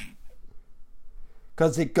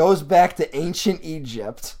 Because it goes back to ancient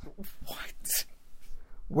Egypt. What?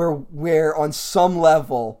 Where on some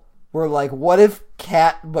level, we're like, what if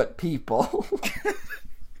cat but people?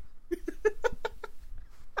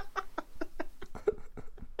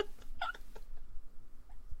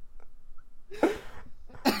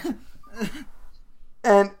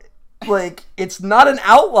 And, like, it's not an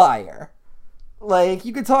outlier. Like,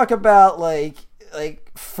 you could talk about, like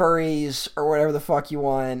furries or whatever the fuck you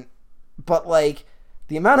want, but, like,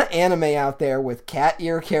 the amount of anime out there with cat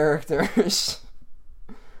ear characters,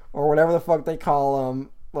 or whatever the fuck they call them,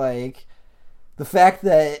 like, the fact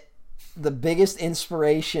that the biggest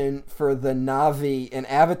inspiration for the Na'vi in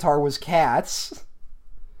Avatar was cats,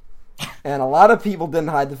 and a lot of people didn't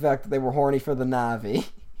hide the fact that they were horny for the Na'vi.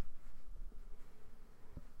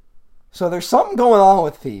 So there's something going on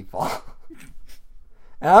with people.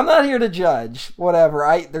 And I'm not here to judge. Whatever.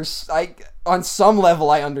 On some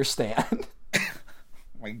level I understand. Oh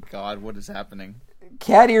my god, what is happening?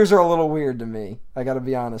 Cat ears are a little weird to me. I gotta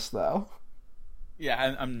be honest though.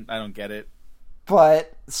 Yeah, I don't get it.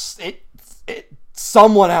 But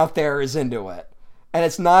someone out there is into it. And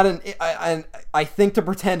it's not I think to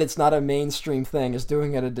pretend it's not a mainstream thing is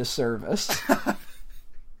doing it a disservice.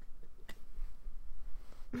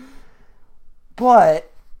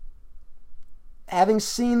 But having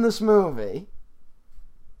seen this movie,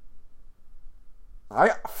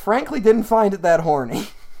 I frankly didn't find it that horny.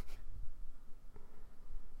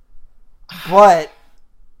 But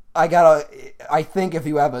I think if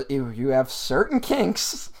you have certain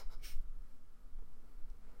kinks,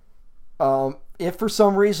 if for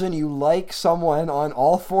some reason you like someone on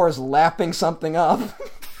all fours lapping something up,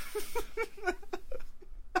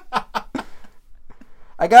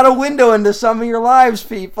 I got a window into some of your lives,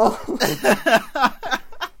 people.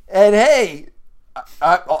 And hey,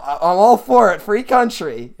 I'm all for it. Free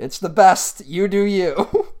country. It's the best. You do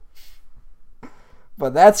you.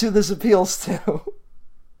 But that's who this appeals to.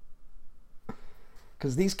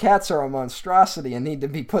 Because these cats are a monstrosity and need to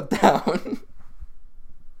be put down.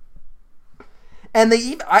 And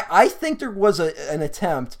I think there was an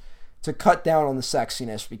attempt to cut down on the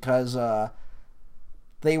sexiness because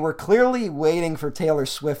they were clearly waiting for Taylor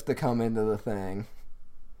Swift to come into the thing.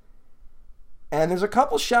 And there's a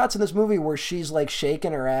couple shots in this movie where she's like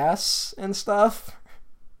shaking her ass and stuff.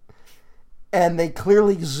 And they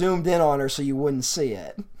clearly zoomed in on her so you wouldn't see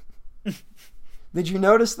it. Did you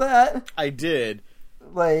notice that? I did.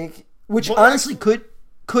 Like, which honestly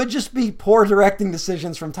could just be poor directing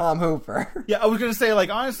decisions from Tom Hooper. Yeah, I was gonna say,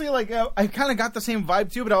 like, honestly, like, I kind of got the same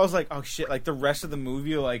vibe too, but I was like, oh shit, like the rest of the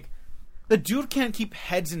movie, like, the dude can't keep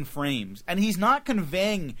heads in frames, and he's not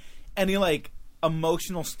conveying any like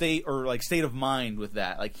emotional state or like state of mind with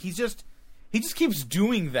that. Like, he just keeps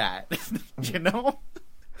doing that, you know.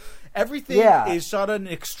 Everything is shot at an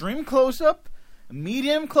extreme close-up,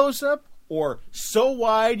 medium close-up, or so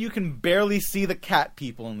wide you can barely see the cat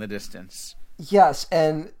people in the distance. Yes,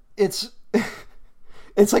 and it's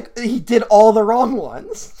like he did all the wrong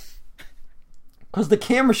ones. Because the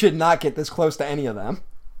camera should not get this close to any of them.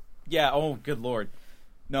 Yeah, oh, good lord.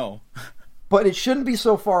 No. But it shouldn't be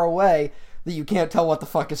so far away that you can't tell what the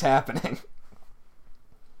fuck is happening.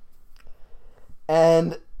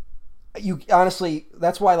 And you honestly,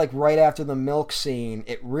 that's why, like, right after the milk scene,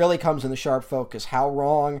 it really comes into sharp focus how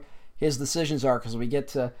wrong his decisions are, because we get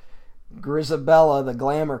to Grisabella, the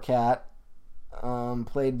glamour cat,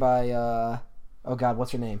 played by, oh god,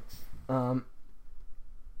 what's her name?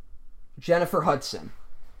 Jennifer Hudson,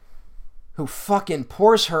 who fucking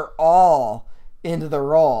pours her all into the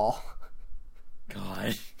role.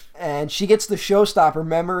 God. And she gets the showstopper,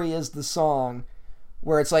 Memory is the Song,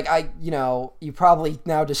 where it's like, you probably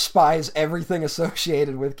now despise everything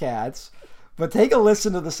associated with cats, but take a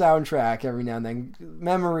listen to the soundtrack every now and then.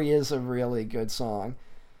 Memory is a really good song.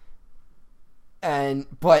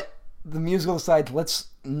 But the musical side, let's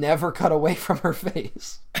never cut away from her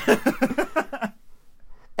face.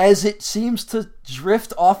 As it seems to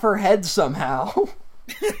drift off her head somehow.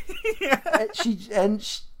 Yeah.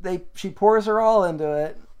 She pours her all into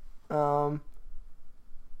it. All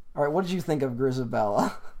right, what did you think of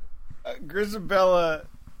Grisabella? Grisabella,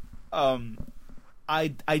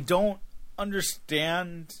 I don't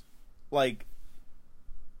understand, like,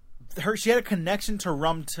 she had a connection to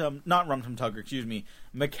not Rum Tum Tugger, excuse me,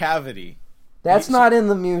 McCavity. That's not in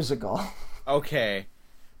the musical. Okay.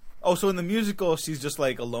 Oh, so in the musical, she's just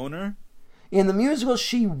like a loner? In the musical,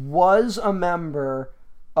 she was a member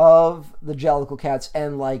of the Jellicle Cats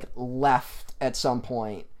and, like, left at some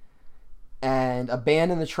point and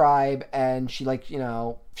abandoned the tribe, and she, like, you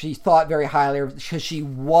know, she thought very highly of her because she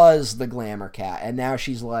was the glamour cat, and now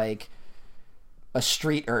she's, like, a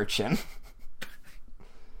street urchin.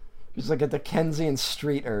 She's like a Dickensian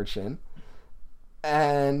street urchin.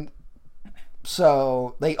 And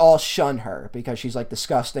so they all shun her because she's, like,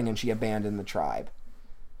 disgusting and she abandoned the tribe.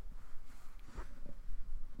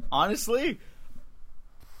 Honestly,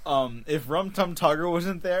 if Rum Tum Tugger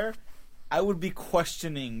wasn't there, I would be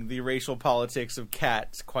questioning the racial politics of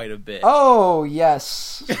cats quite a bit. Oh,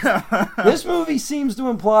 yes. This movie seems to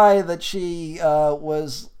imply that she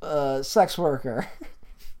was a sex worker.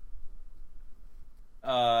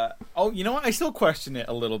 You know what? I still question it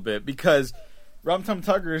a little bit because Rum Tum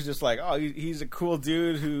Tugger is just like, oh, he's a cool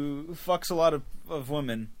dude who fucks a lot of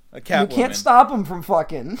women, a cat woman. You can't stop him from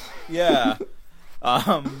fucking. Yeah.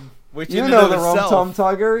 Which you know the Rum Tum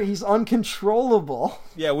Tugger. He's uncontrollable.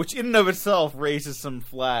 Yeah, which in and of itself raises some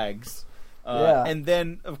flags. Yeah. And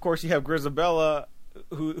then, of course, you have Grisabella,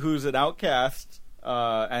 who's an outcast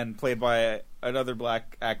and played by another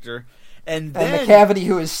black actor. And then McCavity,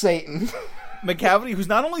 who is Satan. McCavity, who's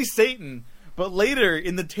not only Satan, but later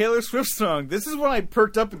in the Taylor Swift song, this is when I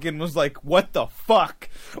perked up again, was like, what the fuck?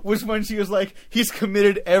 Was when she was like, he's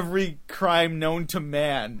committed every crime known to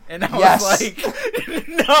man. And I was like,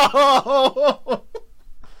 no!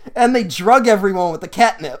 And they drug everyone with the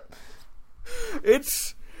catnip.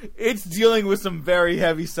 It's dealing with some very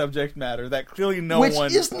heavy subject matter that clearly no one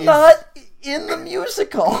Which is not in the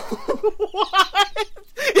musical. What?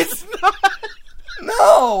 It's not?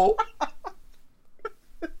 No!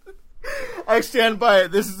 I stand by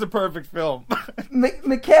it. This is a perfect film.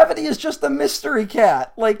 McCavity is just a mystery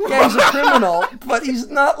cat. Like, yeah, he's a criminal, but he's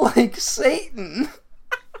not like Satan.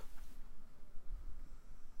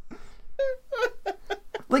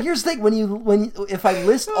 Like, here's the thing, if I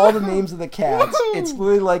list all the names of the cats, it's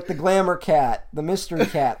literally like the glamour cat, the mystery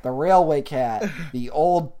cat, the railway cat, the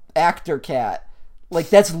old actor cat. Like,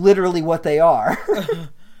 that's literally what they are.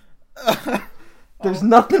 There's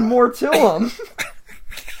nothing more to them.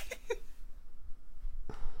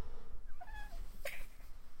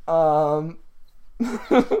 Oh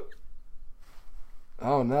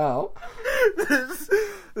no.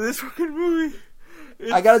 This fucking movie.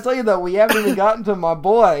 I gotta tell you though, we haven't even gotten to my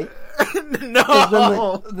boy.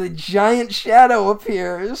 No! Then the giant shadow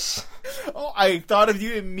appears. Oh, I thought of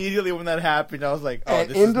you immediately when that happened. I was like, oh, and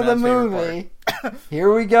this into is the Matt's movie.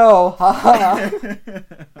 Here we go. Ha ha.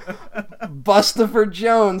 Bustopher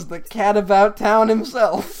Jones, the cat about town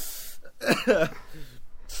himself.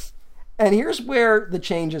 And here's where the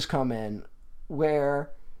changes come in.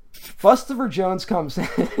 Where Bustopher Jones comes in.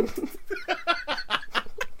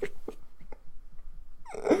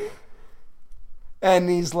 And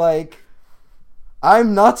he's like,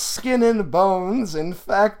 I'm not skin and bones. In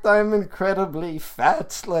fact, I'm incredibly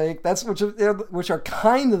fat. Like, that's which are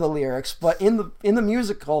kind of the lyrics. But in the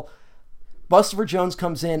musical, Bustopher Jones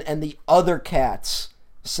comes in and the other cats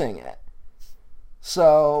sing it.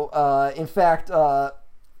 So, in fact,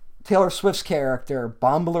 Taylor Swift's character,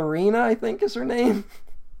 Bombalurina, I think is her name.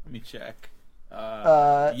 Let me check.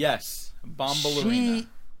 Yes, Bombalurina.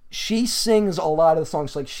 She sings a lot of the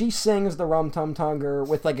songs. Like, she sings the Rum Tum Tugger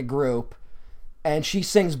with, like, a group. And she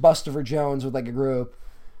sings Bustopher Jones with, like, a group.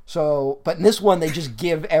 So, but in this one, they just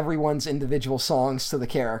give everyone's individual songs to the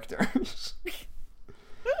characters.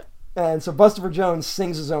 And so Bustopher Jones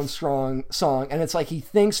sings his own strong song. And it's like he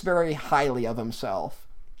thinks very highly of himself.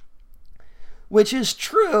 Which is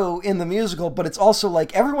true in the musical, but it's also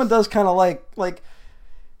like everyone does kind of like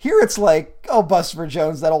here it's like, oh, Bustopher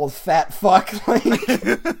Jones, that old fat fuck. Like,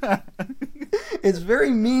 it's very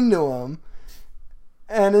mean to him.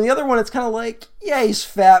 And in the other one, it's kind of like, yeah, he's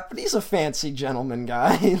fat, but he's a fancy gentleman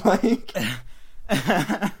guy. Like,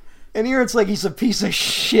 and here it's like he's a piece of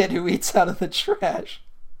shit who eats out of the trash.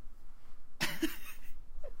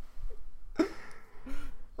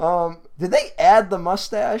 Did they add the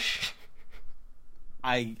mustache?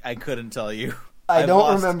 I couldn't tell you. I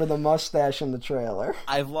don't remember the mustache in the trailer.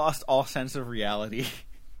 I've lost all sense of reality.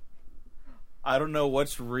 I don't know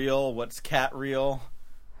what's real, what's cat real.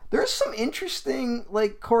 There's some interesting,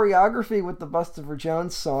 like, choreography with the Bustopher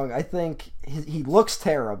Jones song. I think he looks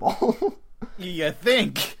terrible. You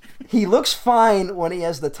think? He looks fine when he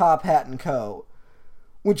has the top hat and coat.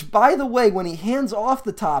 Which, by the way, when he hands off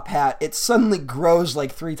the top hat, it suddenly grows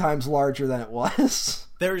like 3 times larger than it was.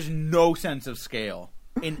 There is no sense of scale.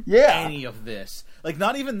 in Yeah. any of this. Like,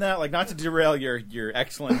 not even that. Like, not to derail your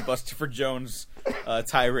excellent Buster Jones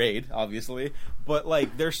tirade, obviously, but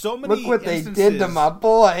like, there's so many. Look what instances... they did to my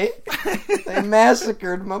boy. They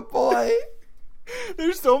massacred my boy.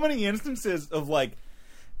 There's so many instances of like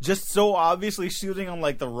just so obviously shooting on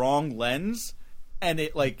like the wrong lens, and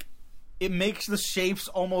it makes the shapes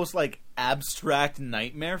almost like abstract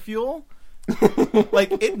nightmare fuel.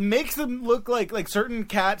 Like, it makes them look like certain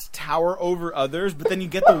cats tower over others, but then you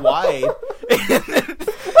get the wide.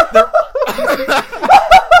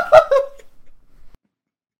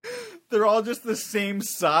 They're all just the same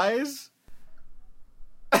size.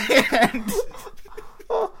 And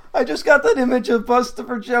I just got that image of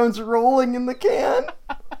Buster Jones rolling in the can.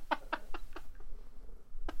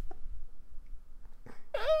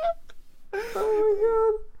 Oh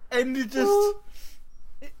my god. And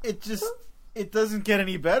it doesn't get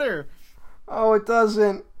any better. Oh, it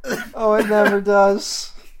doesn't. Oh, it never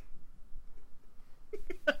does.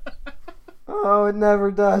 Oh, it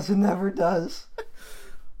never does. It never does.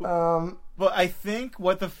 But I think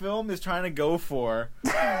what the film is trying to go for...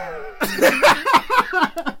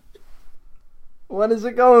 What is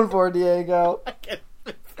it going for, Diego?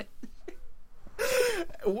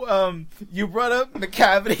 You brought up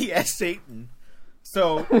McCavity as Satan.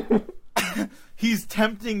 So, he's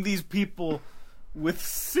tempting these people with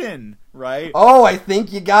sin, right? Oh, I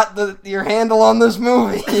think you got your handle on this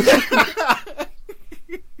movie.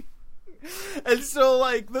 And so,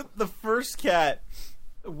 like, the first cat...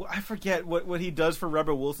 I forget what he does for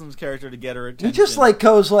Rebel Wilson's character to get her attention. He just, like,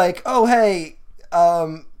 goes like, oh, hey,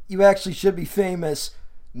 you actually should be famous.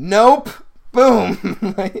 Nope. Boom.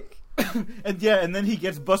 Like... And then he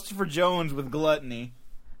gets Buster Jones with gluttony.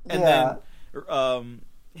 And then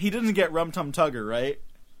he doesn't get Rum Tum Tugger, right?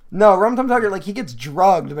 No, Rum Tum Tugger, like, he gets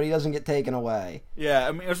drugged, but he doesn't get taken away. Yeah,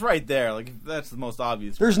 I mean, it's right there. Like, that's the most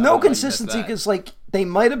obvious. There's no consistency, because, like, they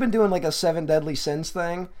might have been doing, like, a Seven Deadly Sins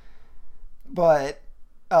thing, but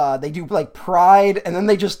they do, like, Pride, and then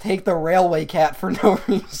they just take the railway cat for no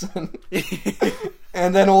reason.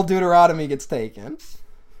 And then Old Deuteronomy gets taken.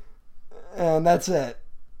 And that's it.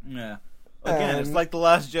 Yeah. Again, it's like The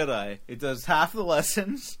Last Jedi. It does half the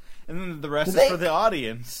lessons, and then the rest is for the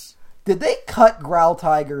audience. Did they cut Growl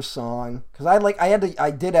Tiger's song? Because I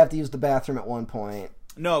did have to use the bathroom at one point.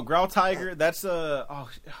 No, Growl Tiger. That's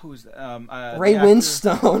who's Ray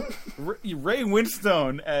Winstone. Ray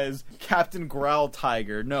Winstone as Captain Growl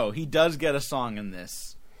Tiger. No, he does get a song in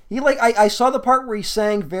this. He I saw the part where he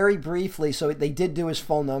sang very briefly, so they did do his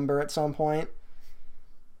full number at some point.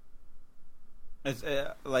 It's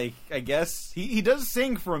I guess he does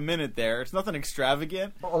sing for a minute there. It's nothing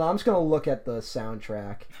extravagant. Hold on, I'm just gonna look at the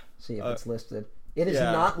soundtrack, see if it's listed. It is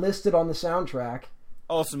not listed on the soundtrack.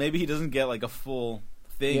 Oh, so maybe he doesn't get like a full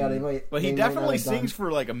thing. Yeah, but he definitely sings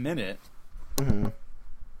for like a minute. Mm-hmm.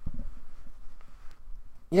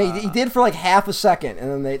 Yeah, he did for like half a second,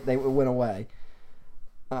 and then they went away.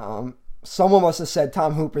 Someone must have said,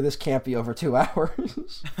 "Tom Hooper, this can't be over 2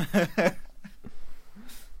 hours."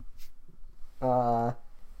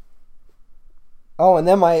 And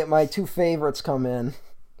then my two favorites come in.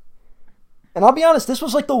 And I'll be honest, this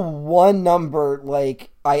was like the one number like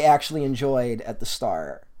I actually enjoyed at the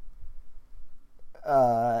start.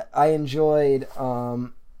 I enjoyed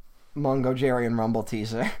Mungo Jerry and Rumble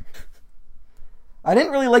Teaser. I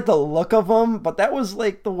didn't really like the look of them, but that was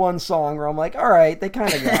like the one song where I'm like, all right, they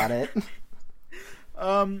kind of got it.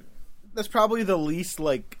 That's probably the least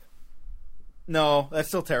like. No, that's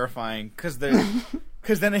still terrifying because then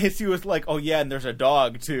it hits you with like, oh yeah, and there's a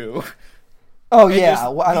dog too. Oh yeah,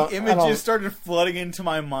 the images started flooding into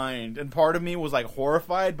my mind, and part of me was like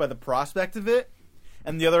horrified by the prospect of it,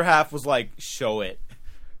 and the other half was like, show it.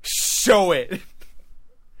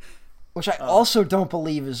 Which I also don't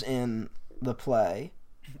believe is in the play.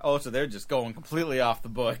 Oh, so they're just going completely off the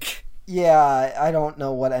book. Yeah, I don't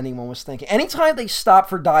know what anyone was thinking. Anytime they stop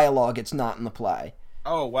for dialogue, it's not in the play.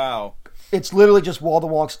 Oh wow. It's literally just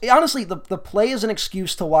wall-to-wall. Honestly, the play is an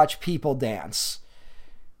excuse to watch people dance.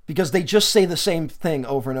 Because they just say the same thing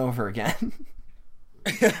over and over again.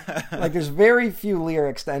 Like, there's very few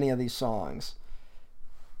lyrics to any of these songs.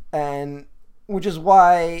 And, which is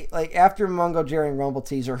why, like, after Mungo Jerry and Rumble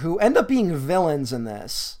Teaser, who end up being villains in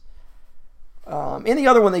this, in the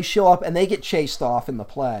other one they show up and they get chased off in the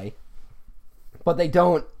play. But they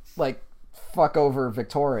don't, like, fuck over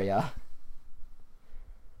Victoria.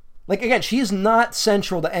 Like, again, she is not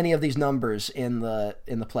central to any of these numbers in the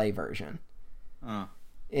play version.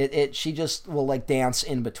 She just will like dance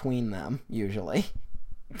in between them usually.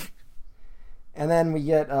 And then we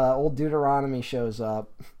get Old Deuteronomy shows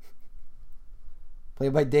up,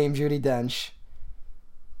 played by Dame Judi Dench,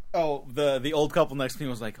 Oh, the old couple next to me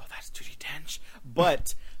was like, "Oh, that's Judi Dench,"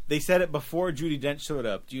 but they said it before Judi Dench showed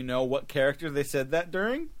up. Do you know what character they said that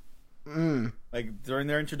during? Like during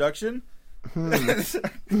their introduction?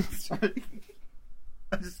 Sorry.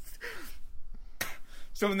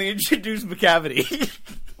 So when they introduced McCavity,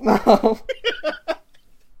 No.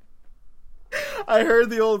 I heard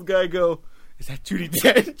the old guy go, "Is that Judi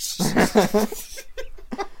Dench?"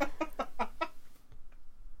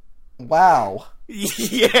 Wow.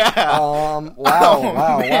 Yeah.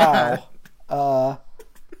 Wow.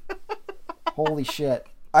 Holy shit.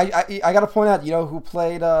 I gotta point out, you know who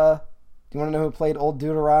played do you want to know who played Old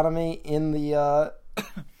Deuteronomy in the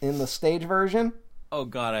stage version? Oh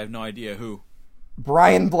God, I have no idea who.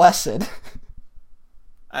 Brian Blessed.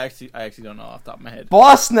 I actually don't know off the top of my head.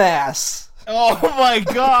 Boss Nass. Oh my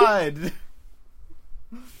God.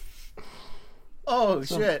 Oh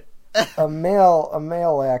shit. A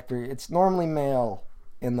male actor. It's normally male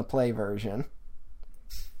in the play version.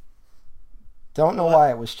 Don't know why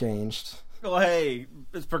it was changed. Well, hey,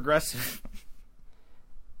 it's progressive.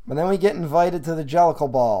 But then we get invited to the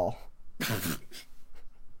Jellicle Ball.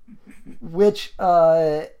 Which,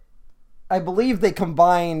 I believe they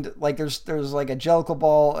combined, like, there's like a Jellicle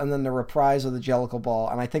Ball and then the reprise of the Jellicle Ball,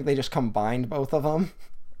 and I think they just combined both of them.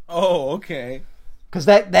 Oh, okay. Because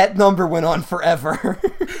that number went on forever.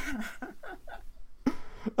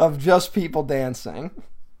 Of just people dancing.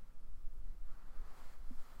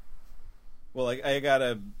 Well, like, I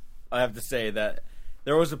have to say that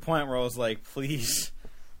there was a point where I was like, please,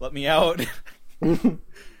 let me out.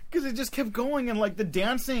 Because it just kept going, and, like, the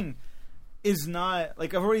dancing is not,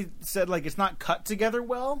 like, I've already said, like, it's not cut together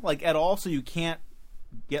well, like, at all, so you can't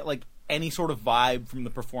get, like, any sort of vibe from the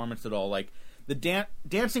performance at all. Like, the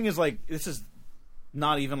dancing is, like, this is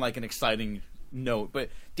not even, like, an exciting note, but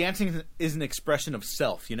dancing is an expression of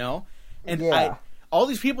self, you know? And yeah. All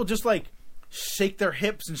these people just, like, shake their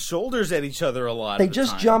hips and shoulders at each other a lot. They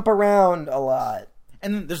just jump around a lot.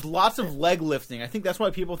 And then there's lots of leg lifting. I think that's why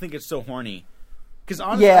people think it's so horny. Because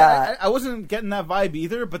honestly, yeah. I wasn't getting that vibe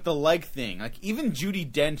either, but the leg thing. Like, even Judi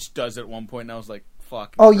Dench does it at one point, and I was like,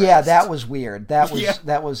 fuck. Oh, Christ. yeah, that was weird. That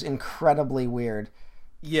was incredibly weird.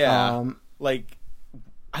 Yeah. Like,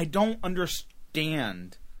 I don't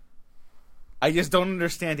understand. I just don't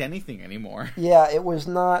understand anything anymore. Yeah, it was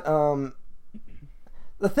not...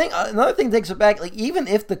 Another thing takes it back, like, even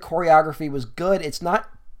if the choreography was good, it's not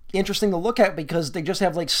interesting to look at because they just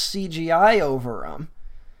have, like, CGI over them.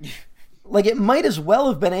 Like, it might as well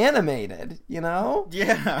have been animated, you know?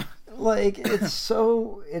 Yeah. Like, it's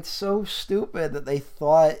so stupid that they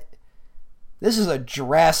thought this is a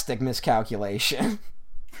drastic miscalculation.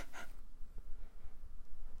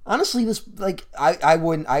 Honestly, this, like, I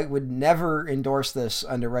would never endorse this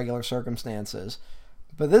under regular circumstances.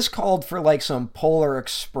 But this called for, like, some Polar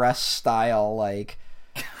Express style, like,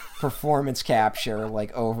 performance capture,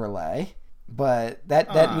 like, overlay. But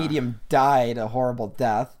that medium died a horrible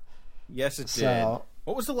death. Yes, it did.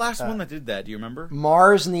 What was the last one that did that? Do you remember?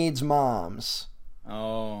 Mars Needs Moms.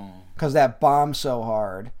 Oh. Because that bombed so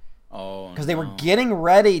hard. Oh, because they were getting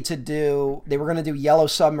ready to do... They were going to do Yellow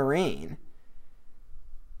Submarine.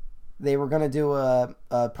 They were going to do a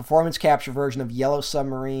performance capture version of Yellow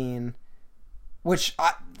Submarine... Which,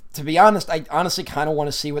 to be honest, I honestly kind of want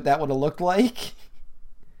to see what that would have looked like.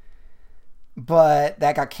 But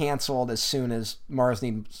that got canceled as soon as Mars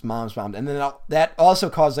Needs Moms bombed. And then that also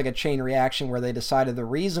caused, like, a chain reaction where they decided the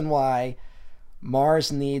reason why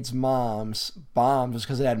Mars Needs Moms bombed was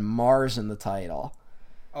because it had Mars in the title.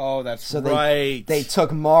 Oh, that's so right. They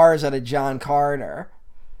took Mars out of John Carter.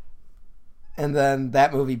 And then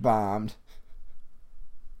that movie bombed.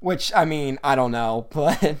 Which, I mean, I don't know,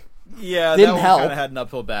 but... Yeah, didn't that one kind of had an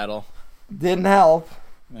uphill battle. Didn't help.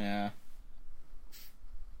 Yeah.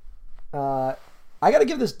 I gotta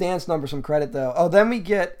give this dance number some credit, though. Oh, then we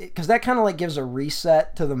get... Because that kind of, like, gives a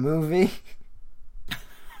reset to the movie.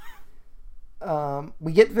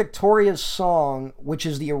 We get Victoria's song, which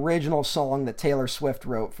is the original song that Taylor Swift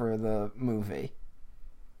wrote for the movie.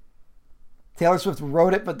 Taylor Swift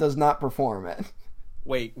wrote it, but does not perform it.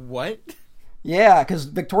 Wait, what? Yeah, because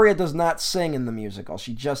Victoria does not sing in the musical.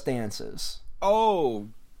 She just dances. Oh,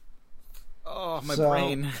 my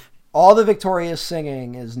brain. All the Victoria's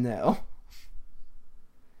singing is new.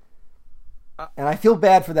 And I feel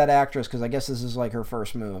bad for that actress because I guess this is like her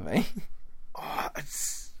first movie.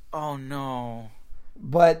 Oh, no.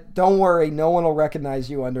 But don't worry, no one will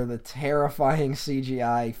recognize you under the terrifying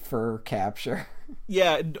CGI fur capture.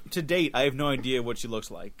 Yeah, to date, I have no idea what she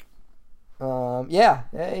looks like. Yeah,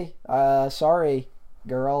 hey, sorry,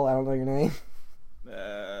 girl, I don't know your name.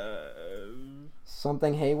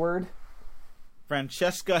 Something Hayward?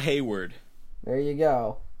 Francesca Hayward. There you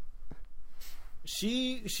go.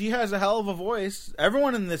 She has a hell of a voice.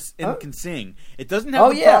 Everyone in this can sing. It doesn't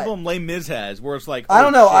have the problem Les Mis has, where it's like, I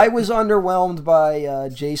don't know. Shit. I was underwhelmed by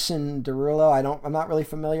Jason Derulo. I'm not really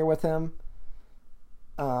familiar with him.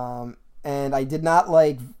 And I did not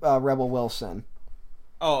like Rebel Wilson.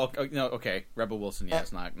 Oh, no, okay. Rebel Wilson, yeah,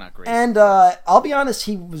 it's not great. And I'll be honest,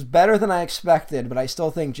 he was better than I expected, but I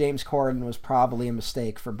still think James Corden was probably a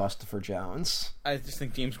mistake for Bustopher Jones. I just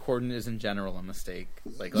think James Corden is in general a mistake.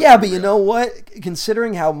 Like, yeah, but you know what?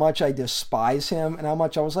 Considering how much I despise him and how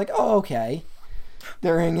much I was like, oh, okay,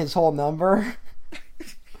 during his whole number,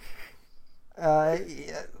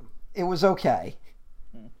 it was okay.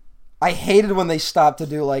 I hated when they stopped to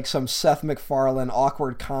do like some Seth MacFarlane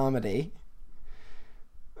awkward comedy.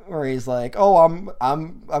 Where he's like, "Oh,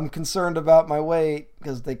 I'm concerned about my weight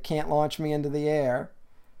because they can't launch me into the air."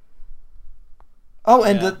 Oh,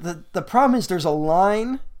 and the problem is there's a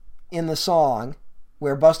line in the song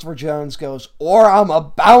where Bustopher Jones goes, "Or I'm a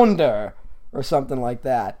bounder," or something like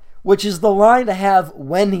that, which is the line to have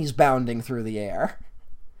when he's bounding through the air.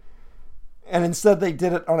 And instead they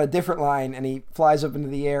did it on a different line, and he flies up into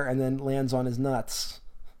the air and then lands on his nuts,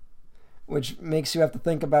 which makes you have to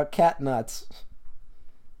think about cat nuts.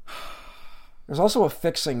 There's also a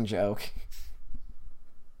fixing joke.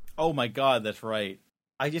 Oh my god, that's right.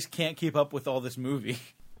 I just can't keep up with all this movie.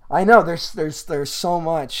 I know, there's so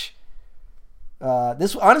much.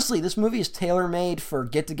 This movie is tailor-made for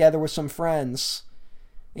get together with some friends.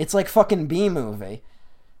 It's like fucking B-movie.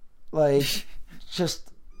 Like, just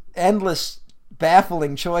endless,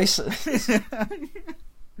 baffling choices.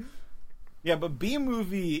 Yeah, but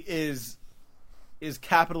B-movie is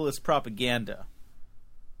capitalist propaganda.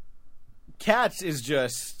 Cats is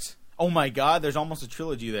just, oh my god, there's almost a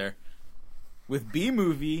trilogy there. With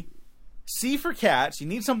B-movie, C for Cats, you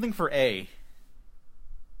need something for A.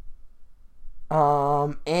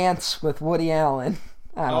 Ants with Woody Allen.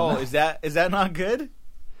 I don't know. Is that not good?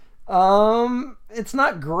 It's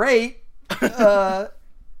not great.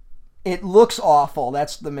 It looks awful.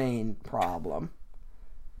 That's the main problem.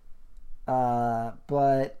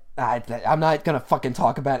 But I'm not gonna fucking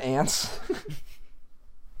talk about Ants.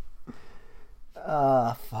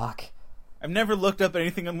 Fuck. I've never looked up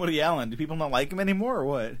anything on Woody Allen. Do people not like him anymore, or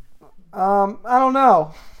what? I don't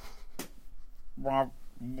know. Womp,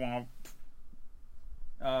 womp.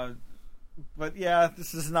 But yeah,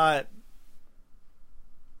 this is not.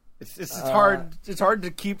 It's hard. It's hard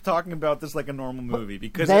to keep talking about this like a normal movie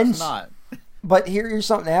because it's not. But here's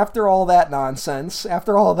something. After all that nonsense,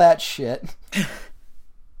 after all that shit,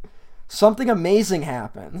 something amazing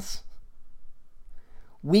happens.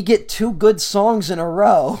 We get 2 good songs in a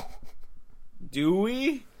row. Do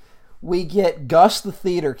we? We get Gus the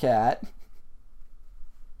Theater Cat.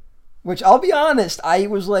 Which, I'll be honest, I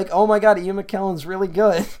was like, oh my god, Ian McKellen's really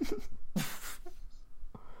good.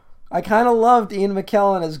 I kind of loved Ian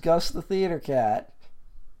McKellen as Gus the Theater Cat.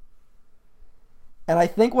 And I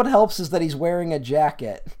think what helps is that he's wearing a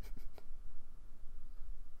jacket.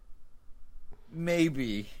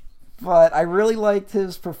 Maybe. But I really liked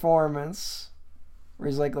his performance. Where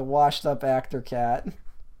he's like the washed up actor cat.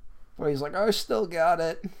 Where he's like, I still got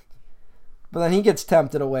it. But then he gets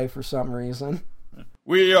tempted away for some reason.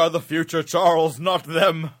 We are the future, Charles, not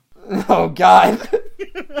them. Oh, God.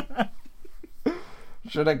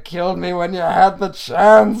 Should have killed me when you had the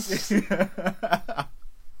chance.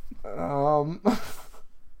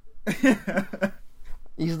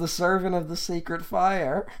 He's the servant of the secret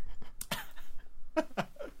fire.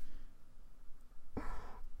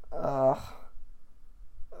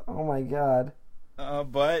 Oh my god.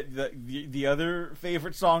 But the other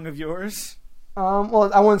favorite song of yours?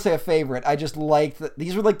 Well, I wouldn't say a favorite. I just liked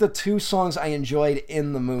these were like the 2 songs I enjoyed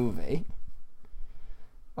in the movie.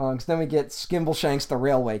 Because then we get Skimbleshanks the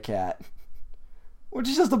Railway Cat, which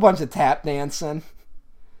is just a bunch of tap dancing.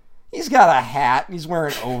 He's got a hat. He's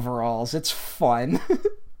wearing overalls. It's fun.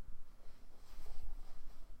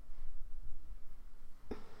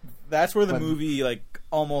 That's where the movie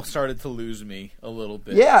almost started to lose me a little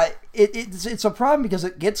bit. Yeah, it's a problem because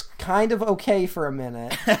it gets kind of okay for a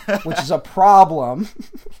minute, which is a problem.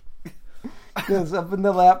 Because up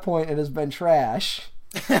until that point, it has been trash.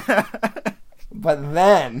 But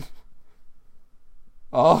then,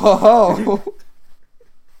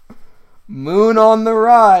 Moon on the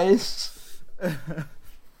Rise.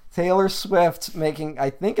 Taylor Swift making, I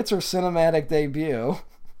think it's her cinematic debut.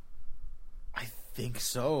 I think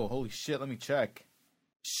so. Holy shit, let me check.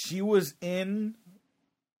 She was in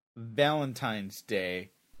Valentine's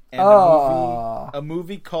Day and a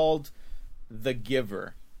movie called The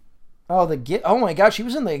Giver. Oh, oh my god, she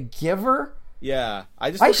was in The Giver? Yeah,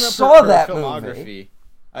 I just I looked up saw her that filmography. movie.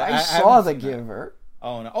 I saw The haven't seen that. Giver.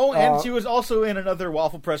 Oh no! Oh, and she was also in another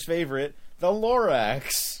Waffle Press favorite, The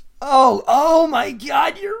Lorax. Oh my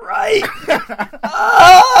God! You're right.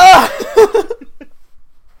 Ah!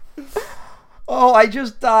 Oh, I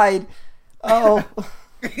just died. Oh,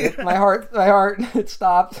 my heart, it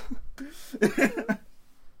stopped.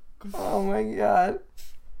 Oh my God.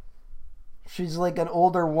 She's like an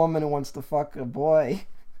older woman who wants to fuck a boy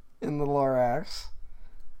in the Lorax.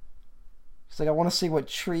 She's like, I want to see what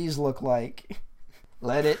trees look like.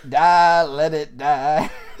 Let it die, let it die.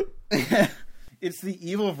 It's the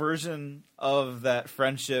evil version of that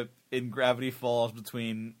friendship in Gravity Falls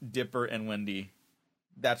between Dipper and Wendy.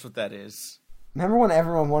 That's what that is. Remember when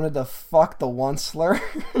everyone wanted to fuck the Onceler?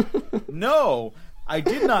 No, I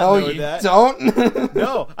did not know you that. Don't?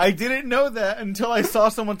 No, I didn't know that until I saw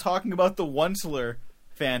someone talking about the Onceler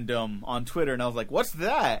fandom on Twitter, and I was like, what's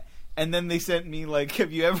that? And then they sent me, like,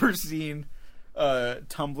 have you ever seen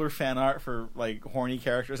Tumblr fan art for, like, horny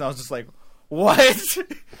characters? And I was just like, what?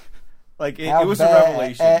 Like, it was a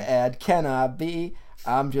revelation. How bad can I be?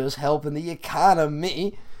 I'm just helping the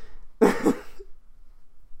economy.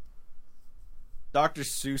 Dr.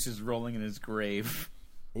 Seuss is rolling in his grave.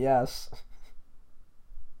 Yes.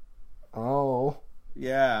 Oh.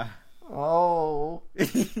 Yeah. Oh. So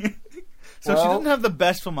she doesn't have the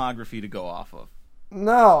best filmography to go off of.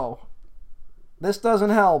 No. This doesn't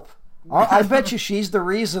help. I bet you she's the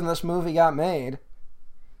reason this movie got made.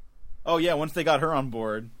 Oh yeah, once they got her on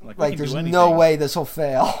board. Like there's no way this will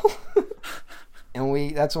fail.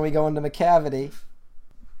 And that's when we go into McCavity.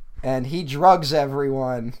 And he drugs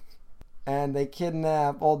everyone. And they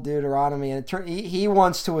kidnap old Deuteronomy, and he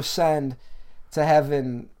wants to ascend to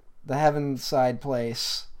heaven, the heaven side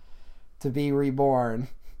place, to be reborn.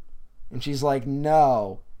 And she's like,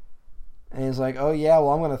 no. And he's like, oh yeah,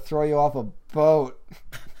 well I'm going to throw you off a boat.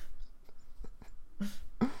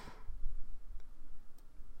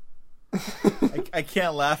 I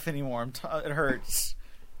can't laugh anymore. It hurts.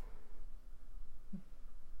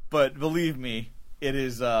 But believe me, it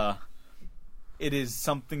is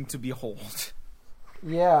something to behold.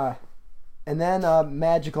 Yeah. And then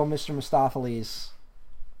magical Mr. Mistopheles.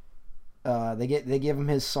 They give him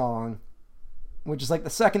his song, which is like the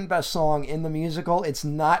second best song in the musical. It's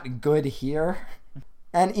not good here.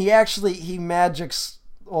 And he magics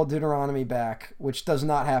old Deuteronomy back, which does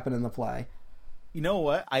not happen in the play. You know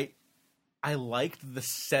what? I liked the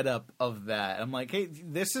setup of that. I'm like, hey,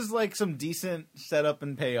 this is like some decent setup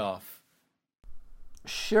and payoff.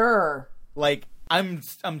 Sure. Like, I'm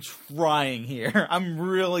trying here. I'm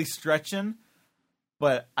really stretching,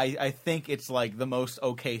 but I think it's like the most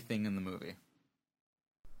okay thing in the movie.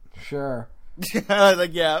 Sure.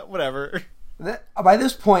 Like, yeah, whatever. By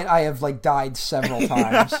this point, I have like died several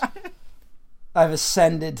times. I've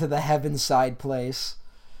ascended to the heaven side place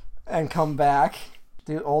and come back.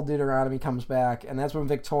 Old Deuteronomy comes back, and that's when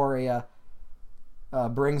Victoria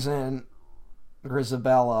brings in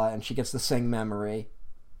Grisabella, and she gets to sing Memory.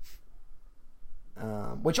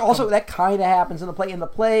 Which also, that kind of happens in the play. In the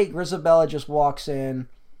play, Grisabella just walks in,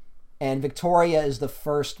 and Victoria is the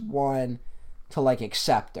first one to, like,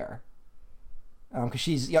 accept her.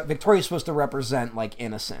 Because Victoria's supposed to represent, like,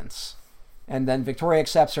 innocence. And then Victoria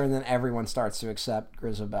accepts her, and then everyone starts to accept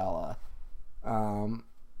Grisabella.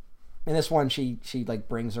 In this one, she like,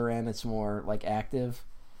 brings her in. It's more, like, active.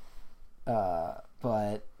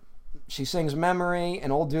 But she sings Memory,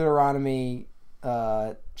 and old Deuteronomy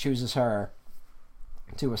chooses her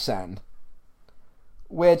to ascend,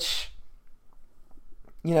 which,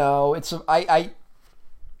 you know, it's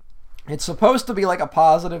supposed to be like a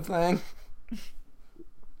positive thing,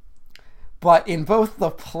 but in both the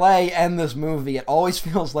play and this movie, it always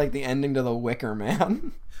feels like the ending to The Wicker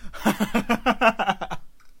Man.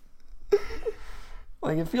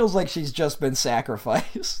 Like, it feels like she's just been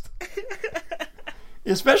sacrificed.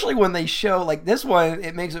 Especially when they show, like, this one,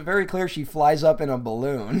 it makes it very clear she flies up in a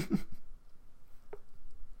balloon.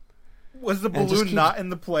 Was the balloon not in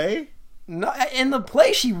the play? No, in the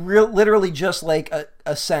play, she literally just, like,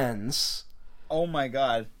 ascends. Oh my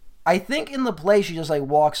god. I think in the play, she just, like,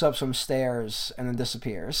 walks up some stairs and then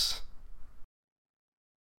disappears.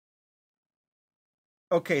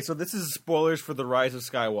 Okay, so this is spoilers for The Rise of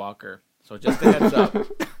Skywalker. So just a heads up.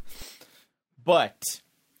 But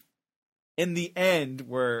in the end,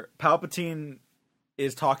 where Palpatine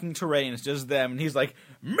is talking to Rey and it's just them, and he's like,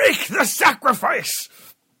 "Make the sacrifice!"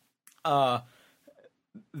 That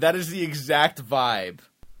is the exact vibe.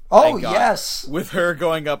 Oh, yes. With her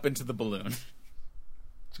going up into the balloon.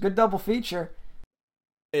 It's a good double feature.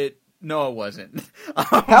 No, it wasn't.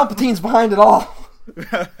 Palpatine's behind it all.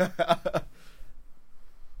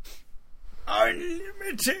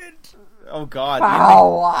 Unlimited. Oh God.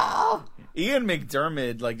 Wow. Ian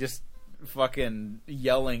McDiarmid, like, just fucking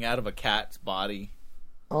yelling out of a cat's body.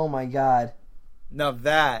 Oh my God. Now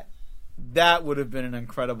that would have been an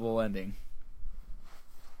incredible ending.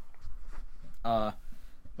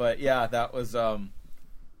 But yeah, that was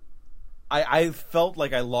I felt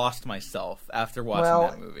like I lost myself after watching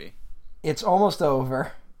that movie. It's almost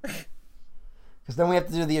over. Because then we have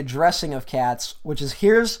to do the addressing of cats, which is,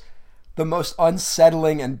 here's the most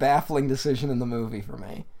unsettling and baffling decision in the movie for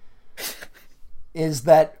me. Is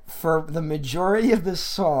that for the majority of this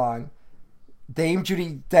song, Dame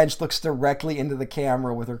Judi Dench looks directly into the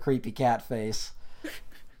camera with her creepy cat face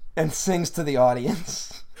and sings to the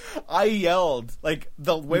audience. I yelled. Like,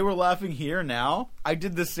 the way we're laughing here now, I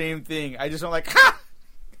did the same thing. I just went like, ha!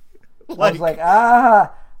 Like, I was like,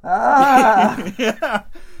 ah! Yeah.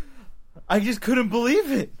 I just couldn't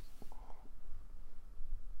believe it.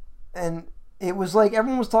 And it was like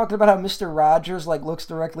everyone was talking about how Mr. Rogers like looks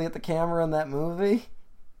directly at the camera in that movie.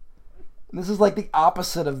 And this is like the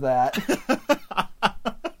opposite of that.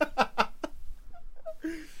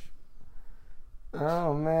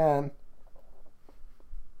 Oh man.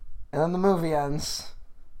 And then the movie ends.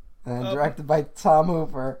 And directed by Tom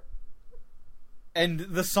Hooper. And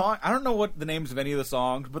the song, I don't know what the names of any of the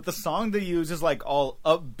songs, but the song they use is like all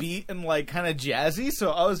upbeat and like kind of jazzy,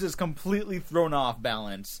 so I was just completely thrown off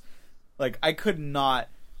balance. Like, I could not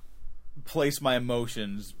place my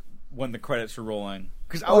emotions when the credits were rolling.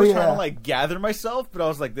 Because I was trying to like gather myself, but I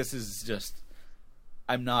was like, this is just,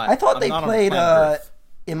 I'm not. I thought I'm they not played, on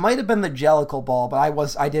it might have been the Jellicle Ball, but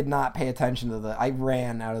I did not pay attention to I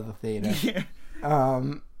ran out of the theater. Yeah.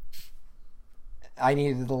 I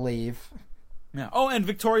needed to leave. Yeah. Oh, and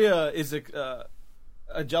Victoria is a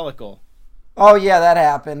Jellicle. Oh yeah, that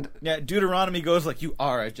happened. Yeah, Deuteronomy goes like, "You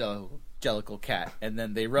are a Jellicle cat," and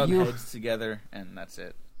then they rub heads together, and that's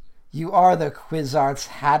it. You are the Quizarts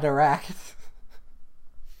Haderach.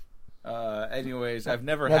 Anyways, I've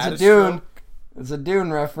never That's had a a Dune. stroke. It's a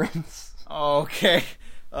Dune reference. Okay.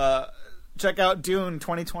 Check out Dune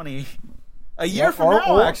 2020. A year from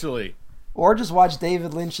now, actually. Or just watch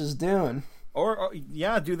David Lynch's Dune. Or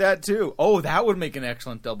yeah, do that too. Oh, that would make an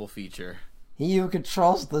excellent double feature. He who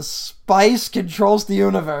controls the spice controls the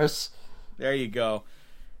universe. There you go.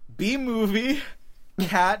 B-movie,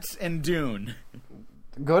 Cats, and Dune.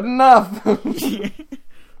 Good enough.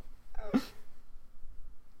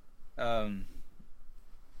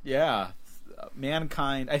 Yeah.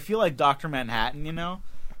 Mankind. I feel like Dr. Manhattan, you know?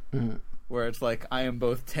 Mm. Where it's like, I am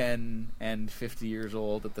both 10 and 50 years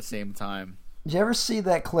old at the same time. Did you ever see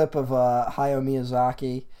that clip of Hayao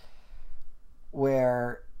Miyazaki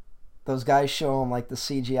where those guys show him like the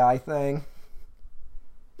CGI thing?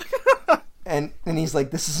 and he's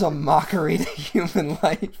like, this is a mockery to human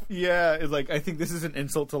life. Yeah, it's like, I think this is an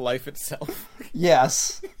insult to life itself.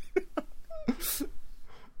 Yes.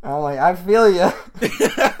 I'm like, I feel you.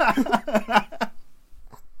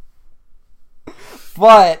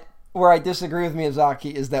 But where I disagree with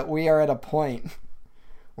Miyazaki is that we are at a point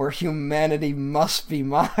where humanity must be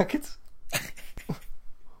mocked.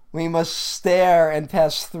 We must stare and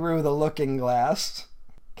pass through the looking glass.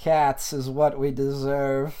 Cats is what we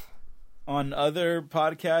deserve. On other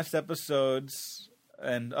podcast episodes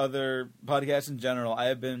and other podcasts in general, I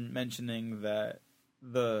have been mentioning that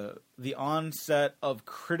the onset of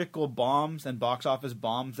critical bombs and box office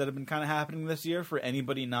bombs that have been kind of happening this year for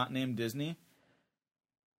anybody not named Disney,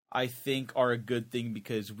 I think are a good thing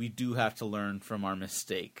because we do have to learn from our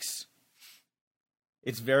mistakes.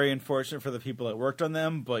 It's very unfortunate for the people that worked on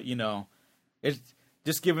them, but, you know, it's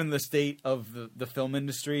just given the state of the film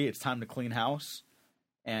industry, it's time to clean house.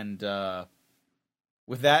 And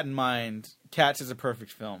with that in mind, Cats is a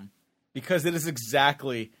perfect film because it is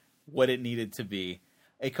exactly what it needed to be.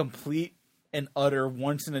 A complete and utter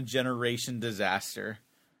once-in-a-generation disaster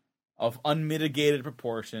of unmitigated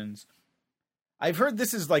proportions. I've heard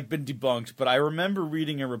this has like been debunked, but I remember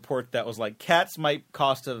reading a report that was like Cats might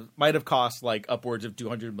have cost like upwards of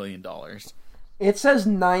 $200 million. It says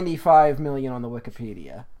 95 million on the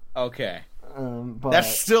Wikipedia. Okay, but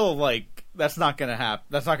that's still like that's not gonna happen.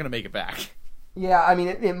 That's not gonna make it back. Yeah, I mean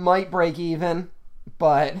it might break even,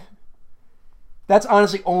 but that's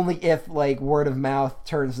honestly only if like word of mouth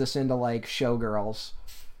turns this into like Showgirls,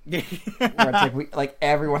 where it's like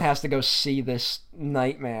everyone has to go see this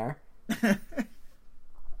nightmare.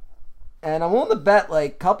 And I'm willing to bet,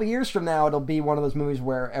 like, a couple years from now, it'll be one of those movies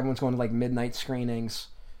where everyone's going to, like, midnight screenings,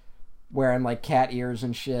 wearing, like, cat ears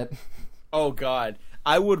and shit. Oh, God.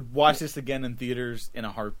 I would watch this again in theaters in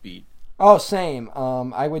a heartbeat. Oh, same.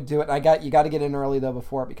 I would do it. You got to get in early, though,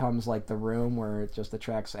 before it becomes, like, The Room, where it just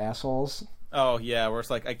attracts assholes. Oh yeah, where it's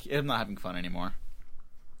like I'm not having fun anymore.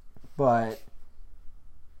 But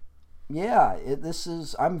yeah,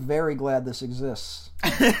 I'm very glad this exists.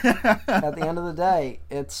 At the end of the day,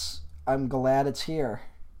 I'm glad it's here.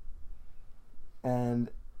 And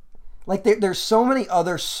like there's so many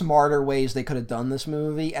other smarter ways they could have done this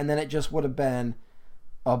movie, and then it just would have been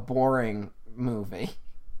a boring movie.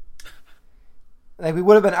 Like we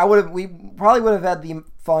probably would have had the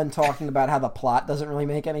fun talking about how the plot doesn't really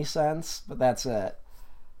make any sense, but that's it.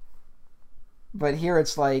 But here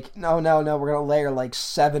it's like, no, we're gonna layer like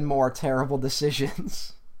 7 more terrible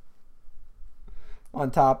decisions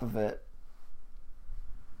on top of it.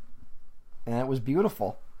 And it was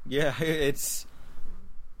beautiful. Yeah, it's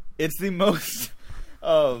the most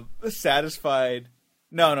satisfied.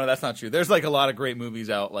 No, that's not true. There's like a lot of great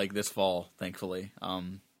movies out like this fall, thankfully.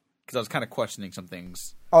 Because I was kind of questioning some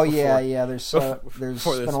things. Oh yeah. There's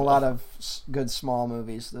been a lot of good small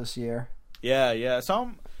movies this year. Yeah.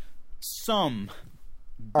 Some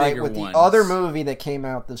bigger All right, with ones. the other movie that came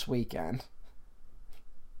out this weekend,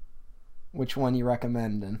 which one you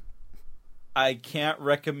recommending? I can't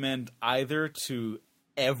recommend either to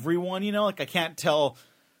everyone. Like I can't tell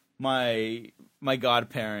my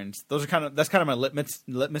godparents. That's kind of my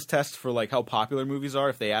litmus test for like how popular movies are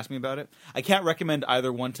if they ask me about it. I can't recommend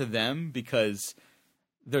either one to them because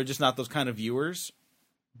they're just not those kind of viewers.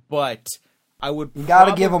 But I would. You got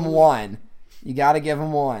to give them one. You got to give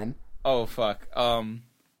them one. Oh fuck.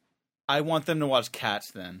 I want them to watch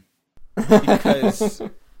Cats then,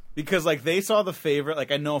 because like they saw The Favorite.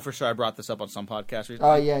 Like I know for sure I brought this up on some podcast recently.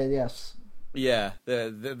 Oh yeah, yes. Yeah,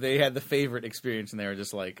 they had The Favorite experience, and they were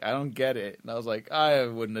just like, I don't get it. And I was like, I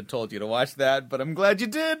wouldn't have told you to watch that, but I'm glad you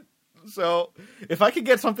did. So, if I could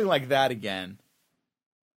get something like that again,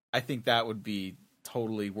 I think that would be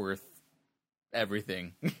totally worth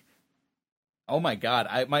everything. Oh my god,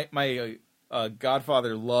 my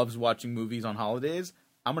godfather loves watching movies on holidays.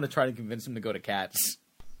 I'm going to try to convince him to go to Cats.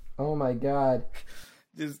 Oh my god.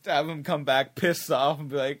 Just have him come back pissed off and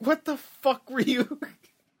be like, what the fuck were you?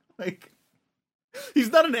 Like...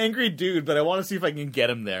 He's not an angry dude, but I want to see if I can get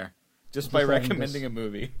him there just by recommending a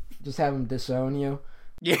movie. Just have him disown you.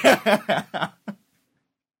 Yeah,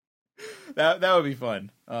 that would be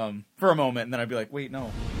fun for a moment, and then I'd be like, wait,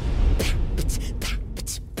 no.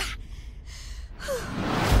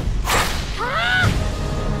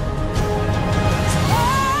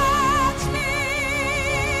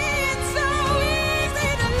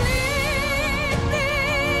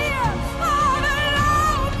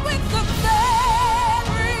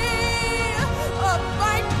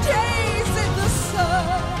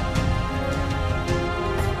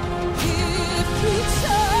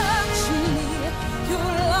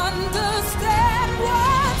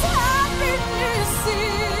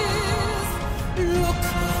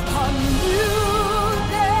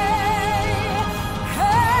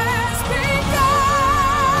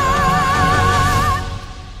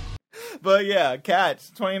 But yeah,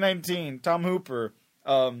 Cats 2019, Tom Hooper.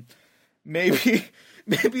 Maybe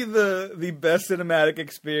the best cinematic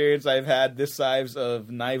experience I've had this size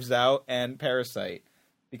of Knives Out and Parasite,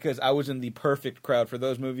 because I was in the perfect crowd for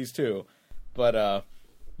those movies too. But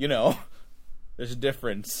there's a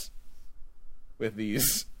difference with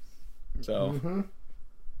these. So,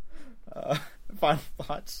 final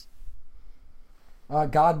thoughts.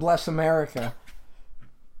 God bless America.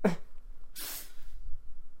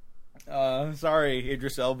 Sorry,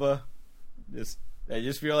 Idris Elba. I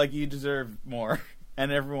just feel like you deserve more,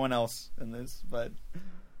 and everyone else in this. But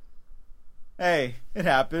hey, it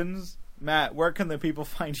happens. Matt, where can the people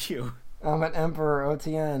find you? I'm at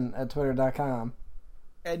EmperorOTN at Twitter.com.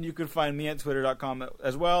 And you can find me at Twitter.com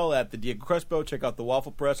as well, at the Diego Crespo. Check out the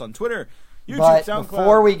Waffle Press on Twitter, YouTube, but SoundCloud.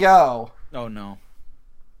 Before we go, oh no,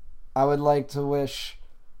 I would like to wish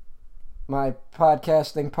my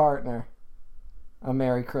podcasting partner a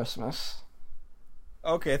Merry Christmas.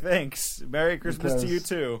 Okay, thanks. Merry Christmas to you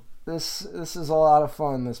too. This is a lot of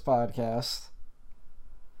fun, this podcast.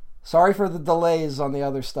 Sorry for the delays on the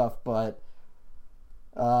other stuff, but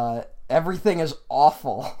everything is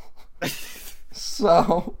awful.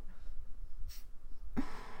 So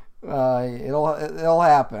it'll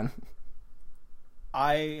happen.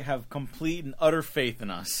 I have complete and utter faith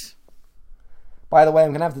in us. By the way,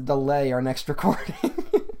 I'm gonna have to delay our next recording.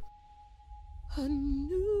 A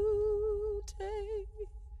new day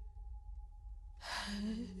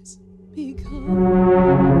has begun.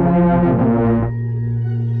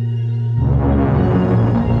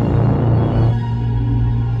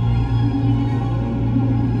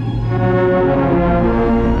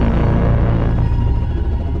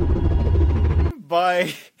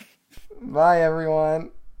 Bye. Bye,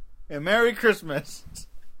 everyone. And Merry Christmas.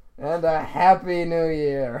 And a Happy New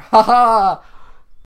Year. Ha ha!